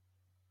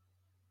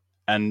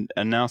 and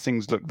now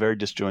things look very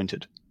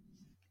disjointed.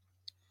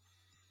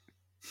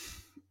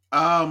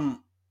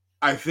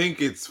 I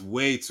think it's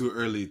way too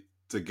early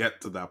to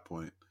get to that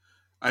point.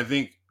 I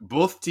think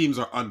both teams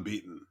are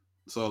unbeaten,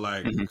 so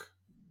like.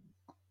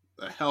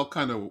 The hell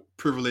kind of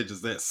privilege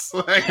is this?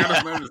 Like,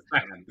 I don't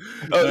understand.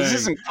 This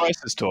isn't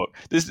crisis talk.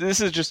 This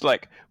is just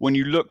like when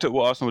you looked at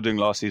what Arsenal were doing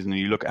last season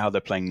and you look at how they're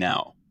playing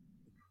now.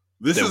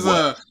 This is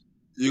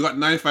you got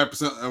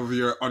 95%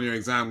 of on your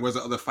exam. Where's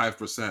the other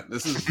 5%?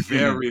 This is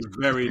very,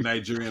 very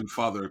Nigerian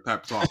father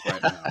type talk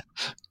right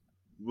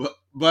now.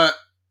 But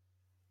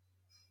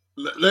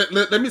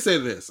let me say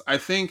this. I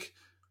think,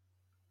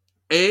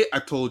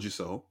 I told you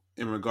so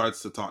in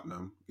regards to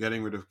Tottenham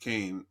getting rid of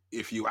Kane.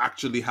 If you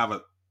actually have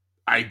an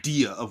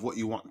idea of what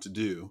you want to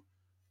do,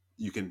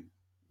 you can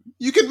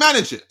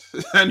manage it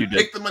and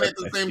make the money at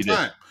the same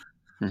time.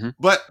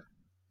 But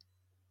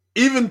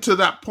even to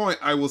that point,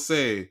 I will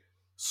say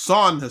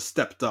Son has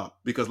stepped up,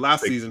 because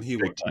last season he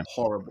was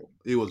horrible.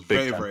 He was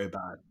very, very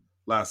bad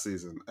last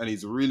season, and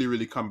he's really,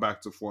 really come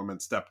back to form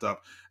and stepped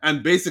up.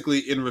 And basically,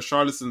 in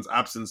Richarlison's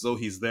absence, though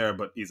he's there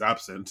but he's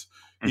absent,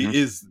 he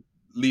is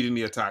leading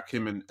the attack.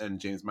 Him and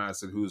James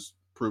Maddison, who's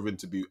proven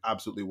to be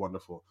absolutely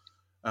wonderful.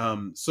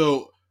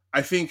 So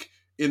I think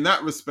in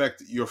that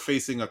respect, you're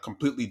facing a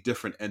completely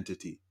different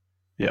entity.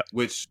 Yeah,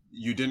 which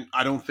you didn't.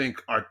 I don't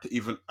think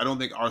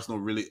Arsenal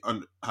really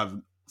have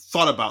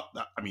thought about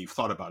that. I mean, you've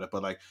thought about it,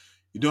 but like,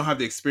 you don't have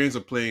the experience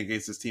of playing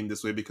against this team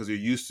this way, because you're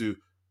used to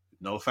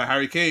nullify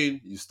Harry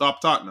Kane, you stop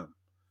Tottenham.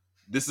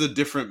 This is a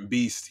different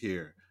beast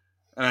here,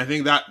 and I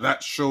think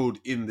that showed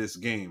in this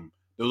game.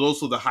 There was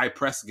also the high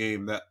press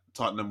game that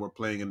Tottenham were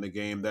playing in the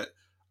game. That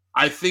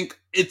I think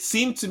it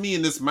seemed to me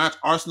in this match,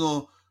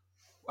 Arsenal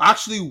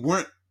actually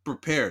weren't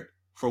prepared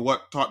for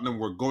what Tottenham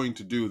were going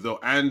to do, though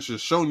Ange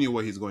has shown you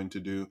what he's going to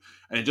do,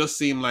 and it just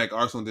seemed like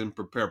Arsenal didn't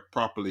prepare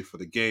properly for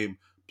the game.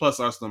 Plus,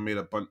 Arsenal made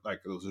it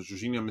was a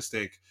Jorginho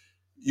mistake.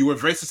 You were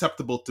very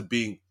susceptible to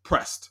being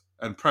pressed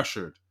and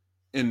pressured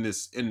in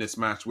this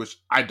match, which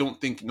I don't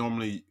think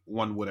normally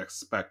one would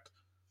expect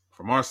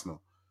from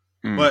Arsenal.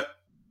 But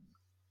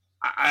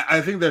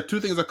I think there are two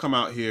things that come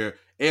out here.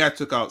 I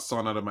took out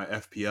Son out of my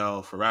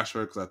FPL for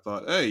Rashford because I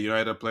thought, hey,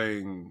 United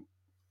playing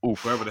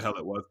whoever the hell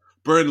it was,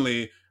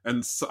 Burnley,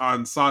 and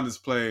Son is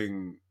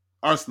playing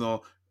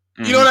Arsenal.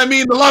 You know what I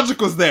mean? The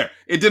logic was there.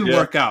 It didn't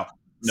work out.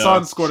 No.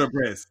 Son scored a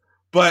brace.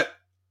 But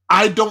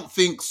I don't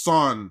think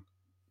Son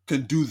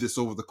can do this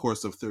over the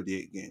course of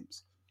 38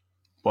 games.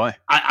 Why?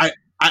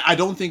 I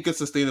don't think it's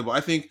sustainable.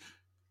 I think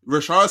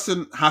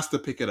Richarlison has to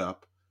pick it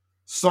up.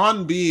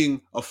 Son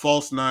being a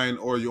false nine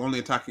or your only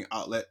attacking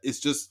outlet is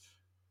just,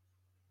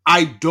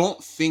 I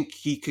don't think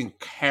he can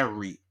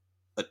carry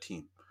a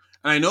team.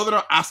 And I know they're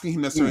not asking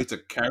him necessarily to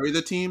carry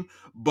the team,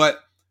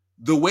 but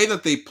the way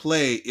that they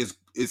play is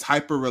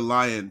hyper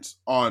reliant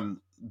on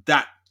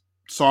that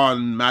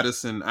Son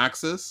Madison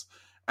axis.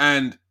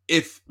 And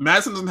if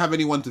Madison doesn't have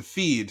anyone to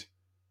feed,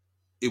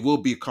 it will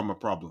become a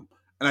problem.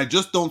 And I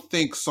just don't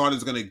think Son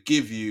is going to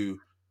give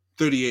you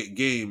 38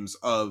 games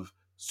of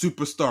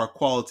superstar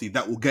quality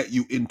that will get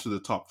you into the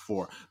top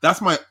 4.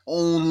 That's my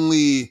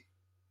only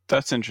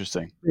That's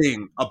interesting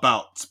thing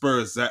about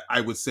Spurs, that I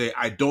would say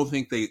I don't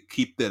think they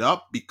keep it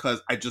up,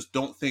 because I just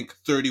don't think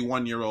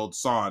 31-year-old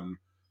Son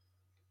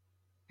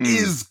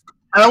is.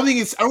 I don't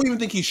even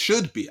think he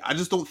should be. I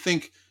just don't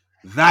think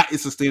that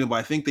is sustainable.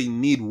 I think they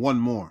need one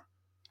more.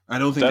 I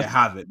don't think they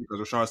have it because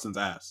of Richarlison's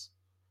ass.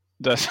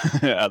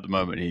 That's at the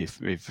moment he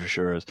for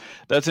sure is.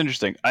 That's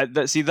interesting.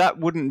 That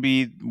wouldn't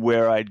be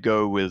where I'd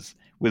go with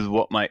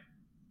what might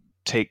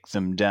take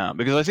them down,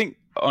 because I think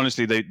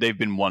honestly they've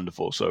been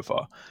wonderful so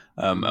far,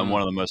 and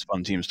one of the most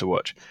fun teams to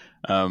watch.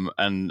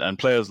 And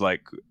players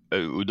like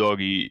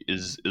Udogie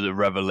is a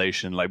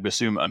revelation. Like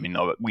Bissouma, I mean,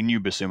 we knew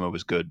Bissouma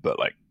was good, but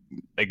like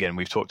again,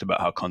 we've talked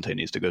about how Conte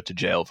needs to go to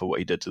jail for what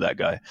he did to that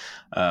guy,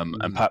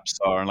 and Pap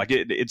Star, and like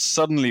it's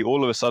suddenly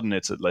all of a sudden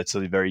it's a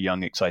very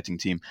young, exciting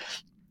team.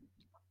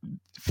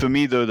 For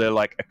me, though, they're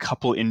like a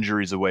couple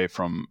injuries away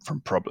from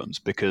problems,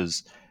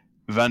 because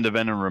Van der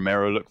Ven and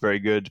Romero look very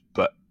good,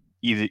 but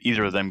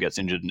either of them gets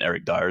injured and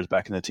Eric Dyer is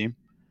back in the team,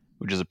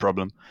 which is a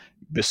problem.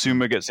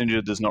 Bissouma gets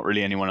injured. There's not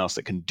really anyone else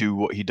that can do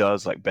what he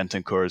does. Like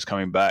Bentancur is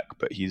coming back,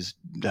 but he's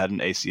had an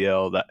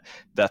ACL.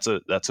 That's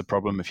a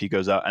problem if he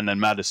goes out. And then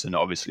Maddison,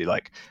 obviously,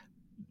 like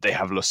they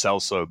have Lo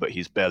Celso, but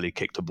he's barely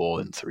kicked a ball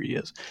in 3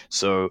 years.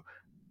 So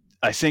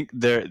I think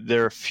there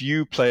are a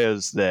few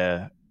players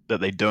there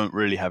that they don't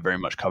really have very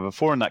much cover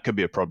for, and that could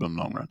be a problem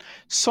long run.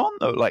 Son,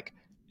 though, like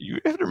you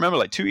have to remember,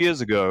 like 2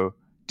 years ago,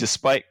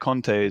 despite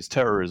Conte's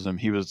terrorism,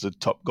 he was the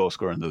top goal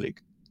scorer in the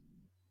league.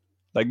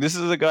 Like this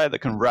is a guy that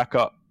can rack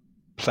up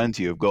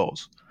plenty of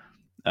goals.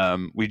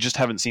 We just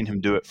haven't seen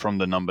him do it from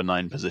the number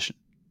 9 position,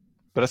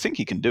 but I think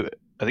he can do it.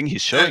 I think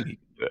he's showing he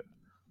can do it.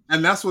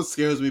 And that's what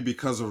scares me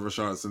because of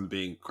Richarlison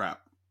being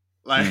crap.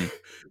 Like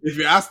if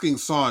you're asking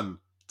Son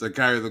to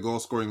carry the goal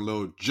scoring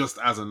load just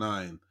as a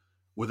 9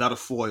 without a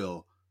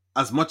foil,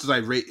 as much as I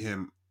rate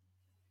him,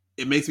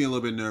 it makes me a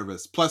little bit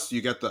nervous. Plus,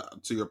 you get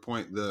to your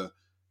point, they're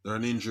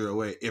an injury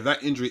away. If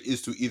that injury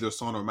is to either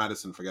Son or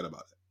Maddison, forget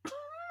about it.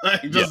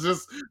 Like,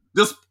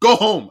 just go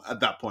home at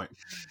that point.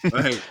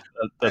 Like,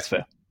 that's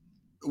fair.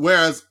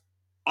 Whereas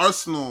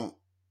Arsenal,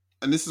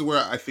 and this is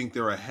where I think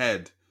they're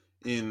ahead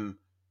in,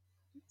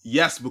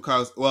 yes,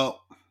 because,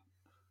 well,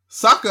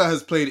 Saka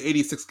has played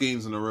 86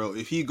 games in a row.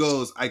 If he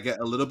goes, I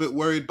get a little bit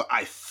worried, but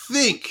I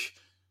think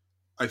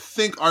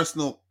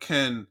Arsenal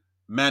can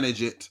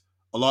manage it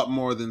a lot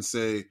more than,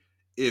 say,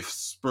 if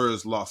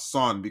Spurs lost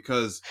Son,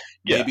 because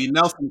maybe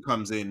Nelson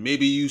comes in,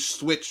 maybe you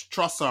switch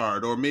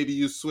Trossard, or maybe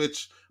you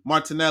switch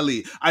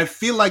Martinelli. I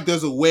feel like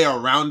there's a way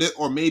around it,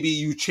 or maybe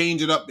you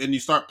change it up and you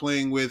start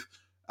playing with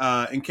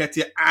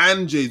Nketiah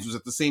and Jesus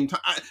at the same time.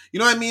 You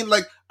know what I mean?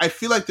 Like, I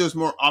feel like there's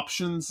more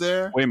options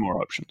there. Way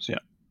more options, yeah.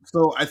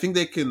 So I think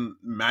they can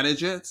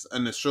manage it,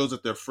 and it shows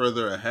that they're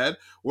further ahead.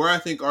 Where I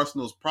think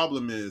Arsenal's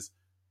problem is,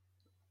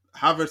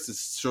 Havertz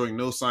is showing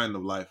no sign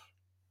of life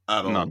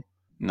at all.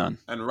 None.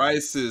 And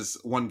Rice is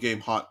one game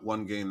hot,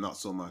 one game not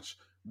so much.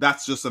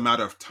 That's just a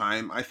matter of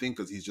time, I think,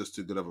 because he's just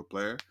too good of a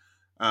player.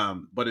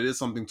 But it is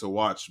something to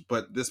watch.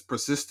 But this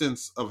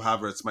persistence of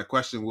Havertz, my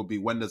question will be,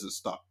 when does it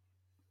stop?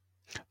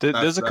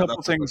 There's a couple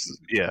things,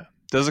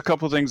 There's a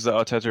couple things that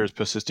Arteta is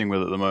persisting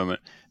with at the moment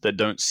that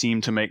don't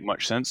seem to make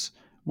much sense.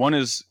 One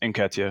is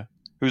Nketiah,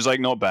 who's like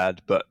not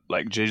bad, but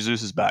like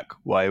Jesus is back.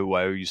 Why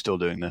are you still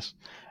doing this?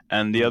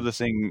 And the other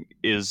thing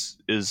is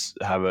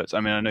Havertz.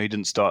 I mean, I know he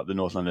didn't start the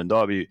North London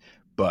derby,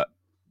 but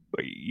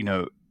you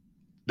know,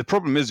 the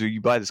problem is when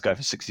you buy this guy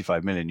for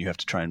 65 million, you have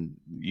to try and,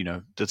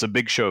 that's a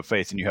big show of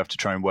faith, and you have to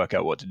try and work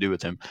out what to do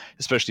with him,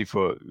 especially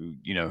for,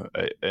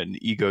 an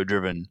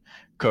ego-driven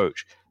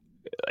coach.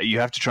 You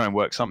have to try and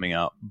work something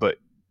out, but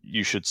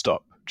you should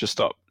stop. Just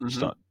stop.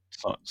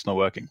 It's not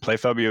working. Play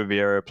Fabio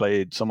Vieira,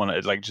 play someone,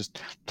 like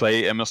just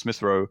play Emil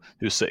Smith-Rowe,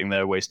 who's sitting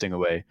there wasting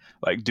away.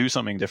 Like, do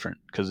something different,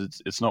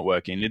 because it's not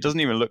working. It doesn't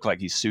even look like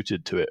he's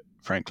suited to it,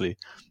 frankly.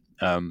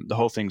 The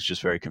whole thing's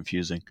just very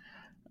confusing.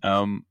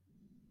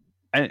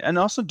 And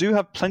Arsenal do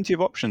have plenty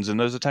of options in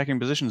those attacking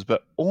positions,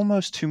 but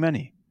almost too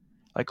many.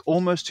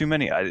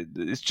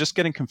 It's just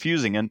getting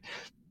confusing. And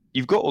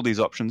you've got all these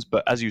options,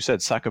 but as you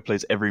said, Saka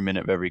plays every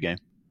minute of every game.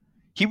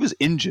 He was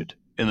injured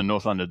in the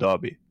North London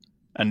derby.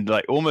 and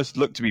like almost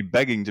looked to be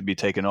begging to be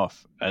taken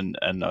off, and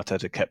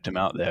Arteta kept him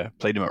out there,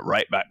 played him at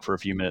right back for a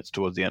few minutes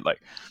towards the end.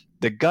 Like,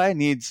 the guy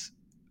needs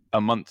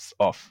a month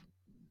off.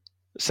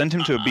 Send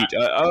him to a beach.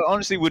 I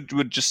honestly would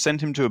just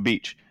send him to a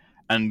beach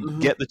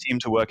and get the team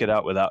to work it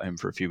out without him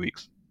for a few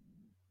weeks.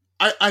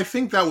 I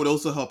think that would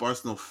also help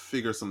Arsenal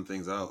figure some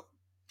things out.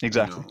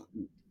 Exactly.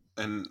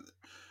 And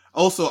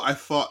also, I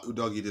thought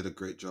Udogie did a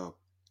great job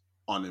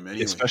on him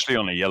anyway. Especially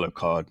on a yellow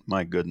card.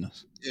 My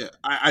goodness. Yeah,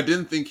 I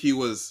didn't think he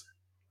was...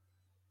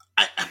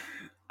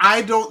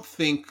 I don't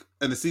think...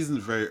 And the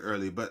season's very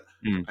early, but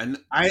and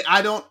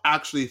I don't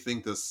actually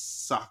think that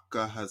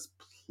Saka has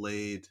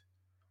played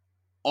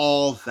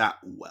all that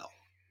well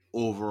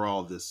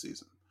overall this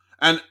season.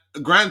 And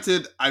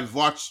granted, I've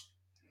watched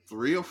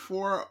 3 or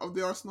 4 of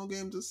the Arsenal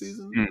games this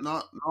season.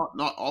 Not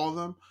all of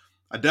them.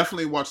 I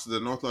definitely watched the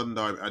North London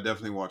derby. I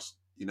definitely watched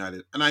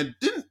United, and I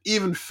didn't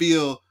even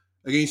feel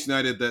against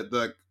United that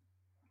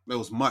there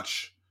was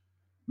much.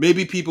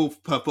 Maybe people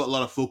put a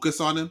lot of focus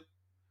on him,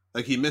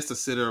 like he missed a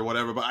sitter or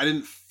whatever. But I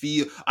didn't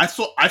feel. I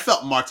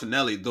felt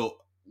Martinelli, though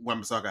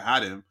Wan-Bissaka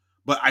had him,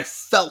 but I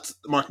felt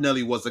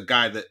Martinelli was a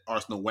guy that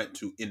Arsenal went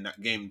to in that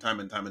game time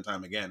and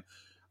time again.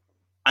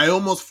 I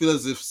almost feel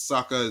as if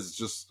Saka is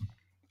just,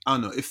 I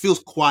don't know, it feels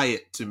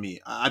quiet to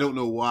me. I don't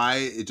know why.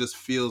 It just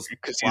feels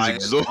because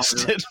quiet. He's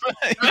exhausted.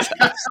 He's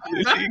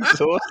absolutely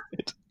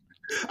exhausted.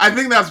 I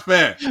think that's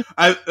fair.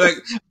 I like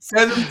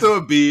send him to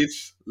a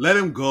beach, let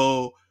him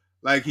go.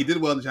 Like, he did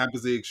well in the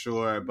Champions League,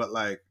 sure, but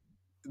like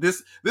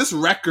this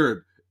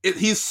record,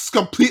 he's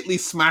completely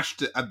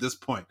smashed it at this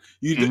point.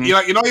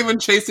 You're not even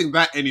chasing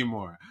that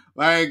anymore.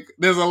 Like,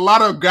 there's a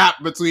lot of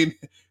gap between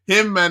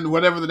him and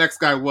whatever the next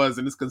guy was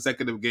in this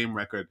consecutive game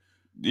record.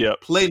 Yeah,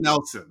 play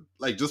Nelson.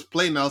 Like, just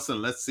play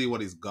Nelson. Let's see what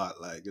he's got.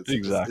 Like,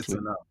 it's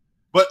enough.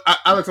 But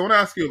Alex, I want to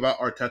ask you about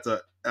Arteta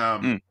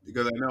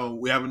because I know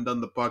we haven't done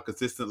the pod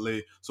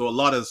consistently, so a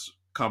lot has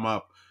come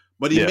up.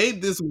 But he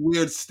made this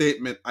weird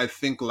statement, I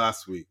think,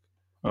 last week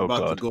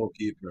about the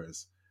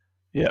goalkeepers.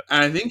 Yeah,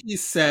 and I think he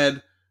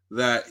said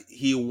that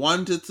he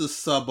wanted to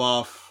sub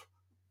off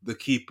the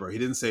keeper. He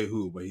didn't say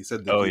who, but he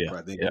said the keeper.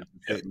 I think in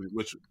the statement,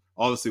 which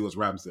obviously was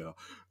Ramsdale.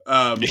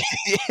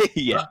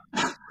 Yeah.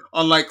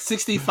 On like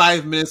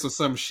 65 minutes or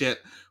some shit,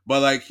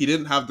 but like he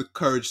didn't have the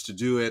courage to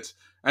do it,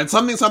 and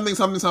something,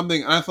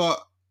 and I thought,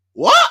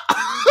 what?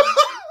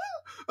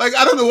 Like,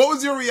 I don't know, what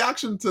was your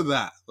reaction to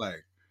that?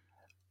 Like,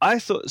 I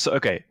thought so.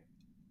 Okay,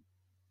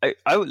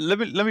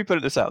 let me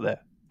put this out there.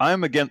 I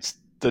am against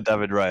the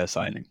David Raya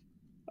signing.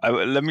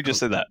 Let me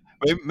just say that.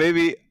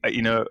 Maybe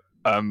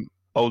I'm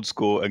old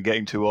school and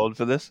getting too old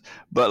for this,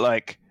 but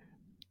like,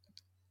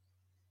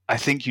 I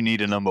think you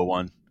need a number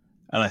one.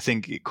 And I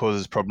think it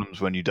causes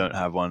problems when you don't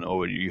have one, or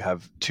when you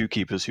have two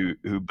keepers who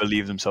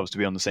believe themselves to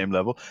be on the same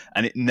level.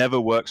 And it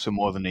never works for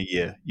more than a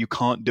year. You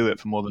can't do it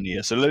for more than a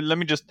year. So let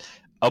me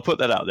I'll put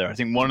that out there. I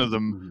think one of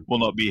them will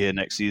not be here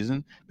next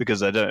season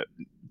because I don't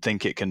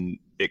think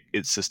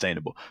it's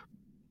sustainable.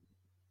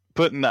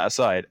 Putting that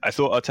aside, I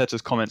thought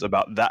Arteta's comments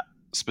about that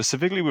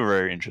specifically were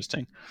very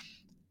interesting.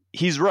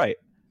 He's right.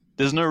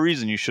 There's no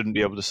reason you shouldn't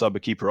be able to sub a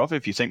keeper off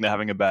if you think they're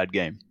having a bad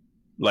game,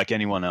 like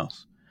anyone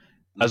else.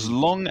 As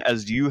long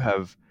as you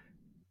have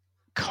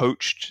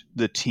coached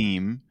the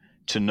team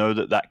to know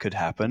that could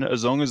happen,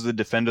 as long as the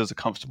defenders are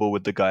comfortable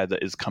with the guy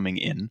that is coming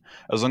in,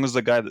 as long as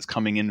the guy that's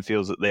coming in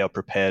feels that they are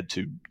prepared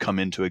to come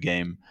into a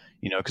game,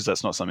 because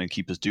that's not something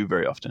keepers do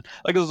very often.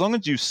 Like, as long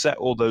as you set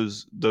all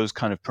those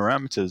kind of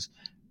parameters,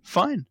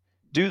 fine,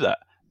 do that.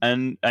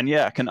 And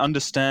yeah, I can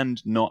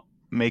understand not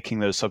making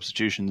those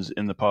substitutions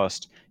in the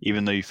past,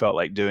 even though you felt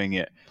like doing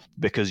it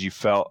because you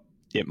felt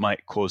it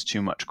might cause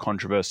too much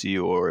controversy,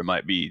 or it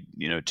might be,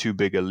 too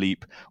big a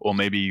leap, or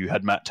maybe you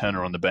had Matt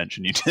Turner on the bench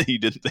and you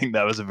didn't think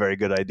that was a very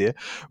good idea,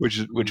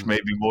 which may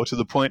be more to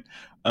the point.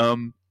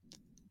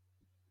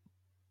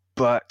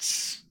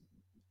 But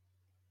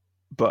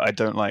I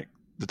don't like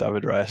the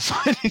David Raya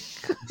signing.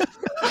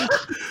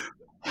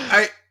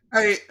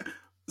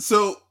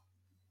 So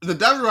the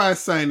David Raya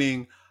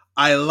signing,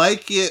 I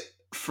like it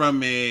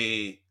from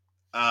a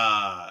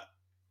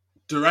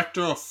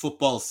director of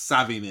football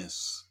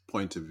savviness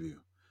point of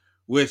view,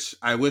 which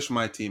I wish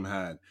my team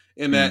had,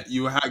 in that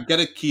you get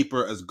a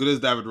keeper as good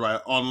as David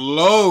Raya on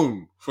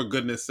loan, for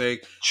goodness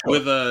sake,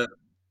 with I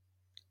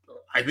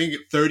think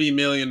 $30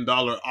 million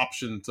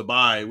option to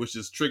buy, which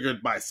is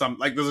triggered by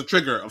there's a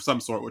trigger of some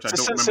sort, which I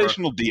don't remember.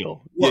 Sensational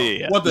deal.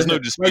 Yeah. There's no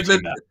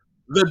disputing that.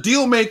 The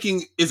deal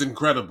making is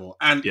incredible,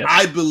 and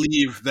I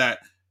believe that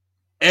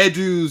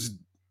Edu's,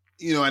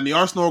 and the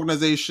Arsenal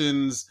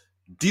organization's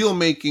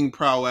deal-making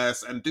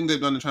prowess and things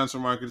they've done in the transfer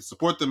market to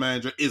support the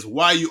manager is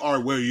why you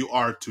are where you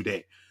are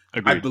today.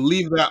 Agreed. I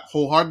believe that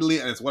wholeheartedly,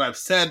 and it's what I've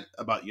said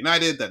about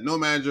United, that no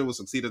manager will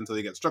succeed until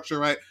they get structure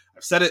right.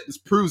 I've said it. This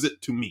proves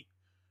it to me.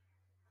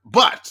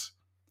 But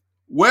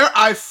where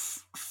I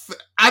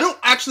don't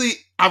actually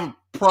have a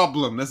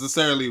problem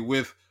necessarily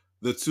with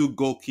the two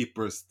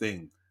goalkeepers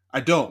thing.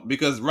 I don't,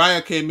 because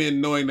Raya came in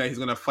knowing that he's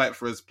going to fight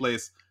for his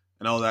place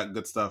and all that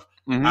good stuff.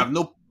 I have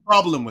no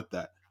problem with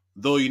that.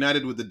 though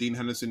United with the Dean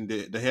Henderson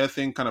De Gea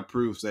thing kind of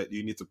proves that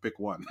you need to pick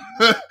one.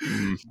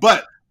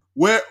 But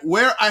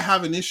where I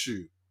have an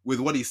issue with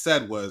what he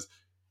said was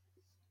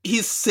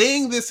he's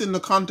saying this in the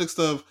context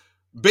of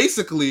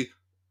basically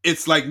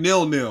it's like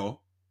 0-0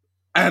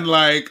 and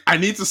like I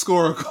need to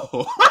score a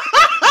goal.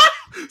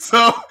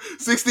 So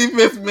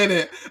 65th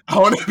minute, I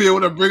want to be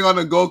able to bring on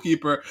a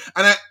goalkeeper.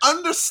 And I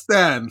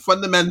understand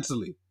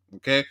fundamentally,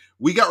 okay,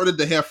 we got rid of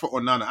De Gea for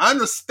Onana. I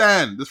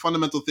understand this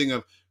fundamental thing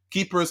of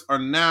keepers are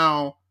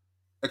now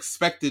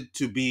expected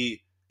to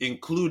be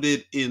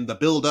included in the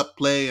build-up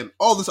play and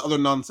all this other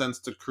nonsense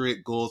to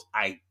create goals.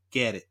 I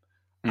get it.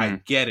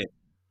 I get it.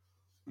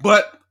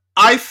 But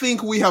I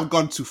think we have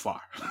gone too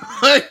far.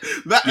 And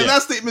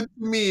that statement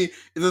to me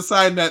is a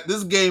sign that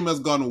this game has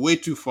gone way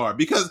too far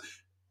because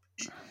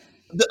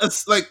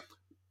it's like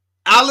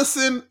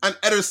Alisson and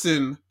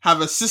Ederson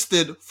have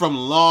assisted from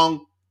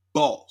long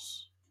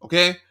balls.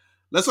 Okay?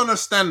 Let's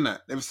understand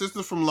that. They've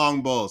assisted from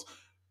long balls.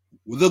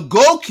 The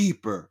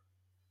goalkeeper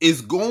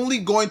is only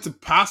going to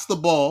pass the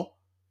ball,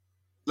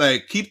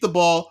 like keep the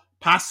ball,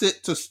 pass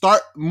it to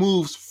start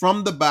moves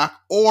from the back,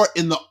 or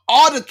in the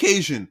odd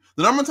occasion,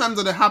 the number of times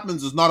that it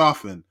happens is not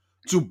often,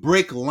 to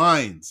break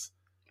lines,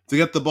 to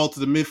get the ball to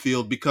the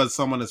midfield because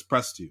someone has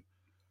pressed you.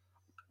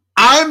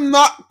 I'm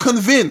not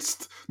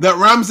convinced that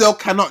Ramsdale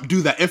cannot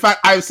do that. In fact,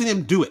 I've seen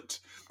him do it.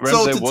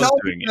 Ramsdale was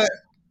doing it.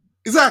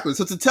 Exactly.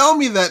 So to tell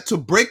me that to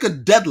break a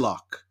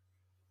deadlock,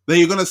 that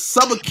you're going to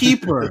sub a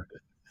keeper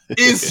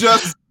is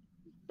just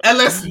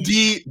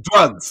LSD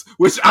drugs,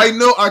 which I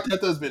know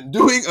Arteta has been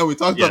doing, and we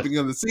talked about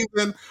beginning of the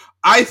season.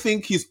 I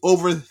think he's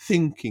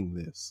overthinking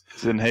this.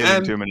 He's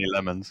inhaling too many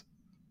lemons.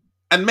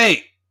 And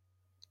mate,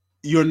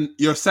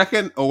 you're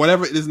second or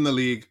whatever it is in the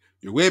league.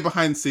 You're way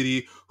behind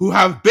City, who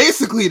have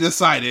basically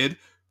decided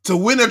to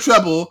win a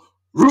treble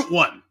route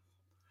one.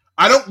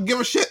 I don't give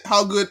a shit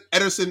how good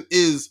Ederson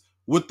is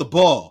with the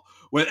ball.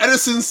 When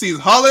Ederson sees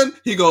Haaland,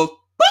 he goes,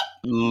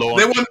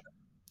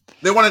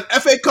 They won an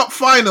FA Cup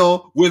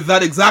final with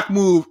that exact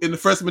move in the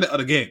first minute of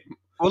the game.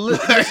 Well,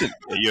 listen,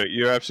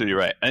 you're absolutely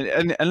right.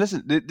 And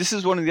listen, this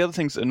is one of the other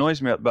things that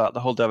annoys me about the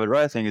whole David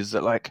Raya thing is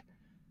that, like,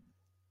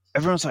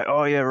 everyone's like,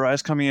 oh, yeah,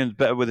 Raya's coming in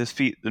better with his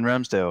feet than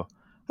Ramsdale.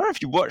 I don't know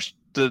if you watched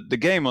the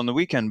game on the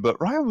weekend, but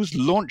Raya was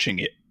launching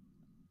it.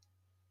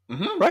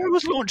 Raya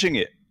was launching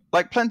it.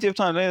 Like, plenty of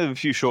times. They had a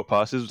few short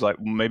passes, like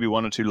maybe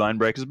one or two line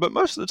breakers, but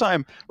most of the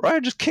time,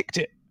 Raya just kicked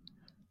it.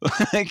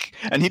 Like,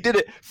 and he did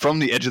it from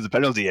the edge of the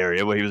penalty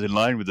area where he was in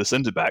line with the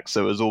centre back,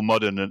 so it was all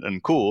modern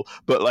and cool.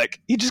 But like,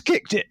 he just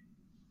kicked it.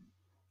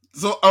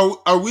 So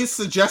are we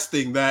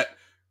suggesting that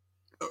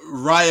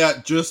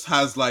Raya just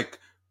has like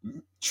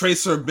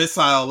tracer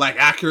missile like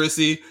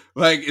accuracy?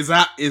 Like, is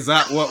that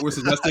what we're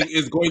suggesting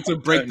is going to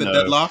break the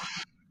deadlock?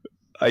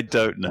 I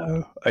don't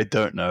know.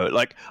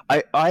 Like,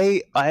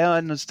 I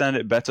understand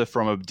it better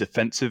from a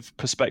defensive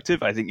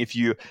perspective. I think if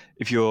you're,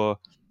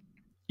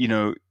 you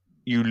know,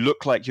 you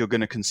look like you're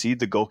going to concede,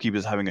 the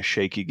goalkeeper's having a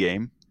shaky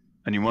game,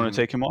 and you want to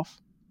take him off.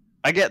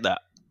 I get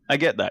that.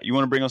 You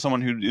want to bring on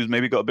someone who's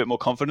maybe got a bit more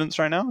confidence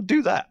right now?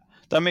 Do that.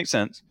 That makes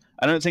sense.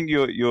 I don't think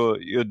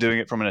you're doing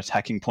it from an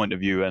attacking point of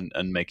view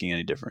and making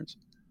any difference.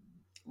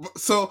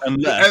 So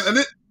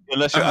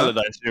unless you're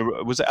Allardyce,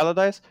 was it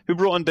Allardyce who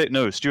brought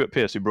on Stuart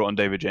Pearce, who brought on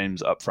David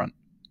James up front?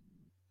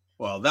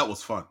 Well, that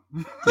was fun.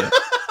 Yeah.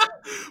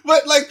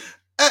 But like,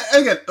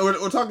 again,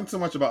 we're talking too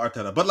much about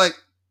Arteta, but like,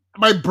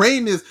 my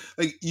brain is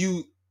like,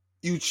 you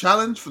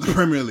challenge for the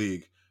Premier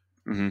League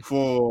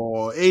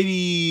for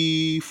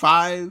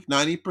 85,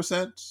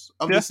 90%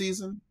 of the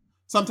season,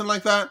 something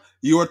like that.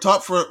 You were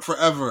top for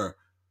forever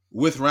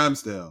with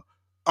Ramsdale.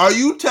 Are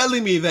you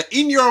telling me that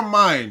in your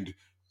mind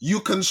you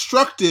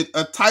constructed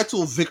a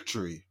title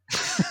victory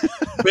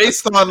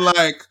based on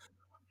like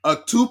a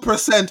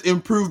 2%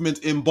 improvement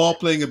in ball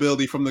playing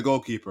ability from the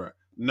goalkeeper?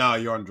 Nah,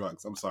 you're on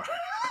drugs. I'm sorry.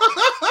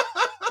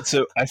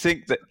 So I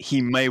think that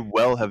he may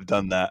well have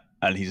done that,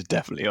 and he's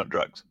definitely on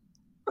drugs.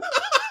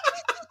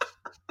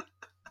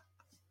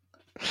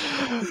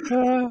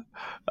 But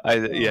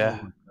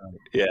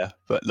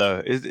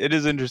no, it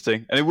is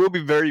interesting, and it will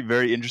be very,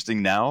 very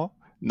interesting now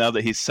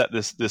that he's set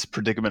this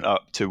predicament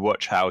up, to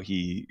watch how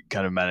he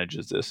kind of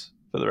manages this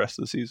for the rest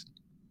of the season.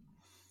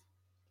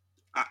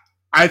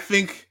 I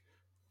think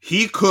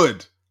he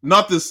could,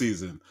 not this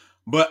season,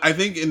 but I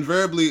think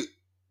invariably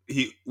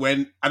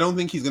I don't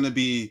think he's going to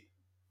be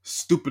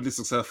stupidly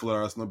successful at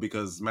Arsenal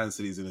because Man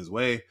City's in his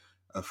way,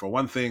 for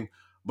one thing.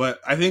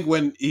 But I think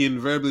when he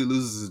invariably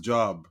loses his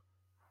job,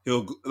 it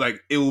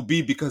will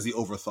be because he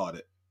overthought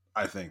it.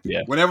 I think.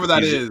 Yeah. Whenever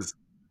that is,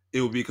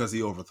 it will be because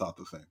he overthought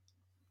the thing.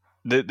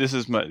 This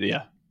is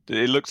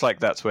it looks like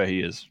that's where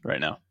he is right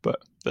now,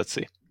 but let's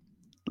see.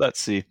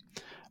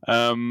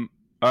 All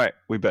right,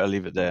 we better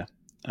leave it there.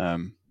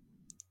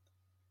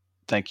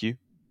 Thank you.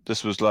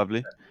 This was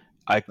lovely.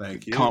 I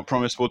can't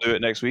promise we'll do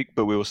it next week,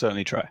 but we will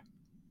certainly try.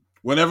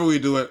 Whenever we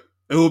do it,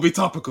 it will be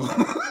topical.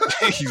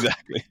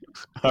 Exactly.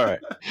 All right.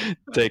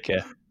 Take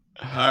care.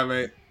 All right,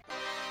 mate.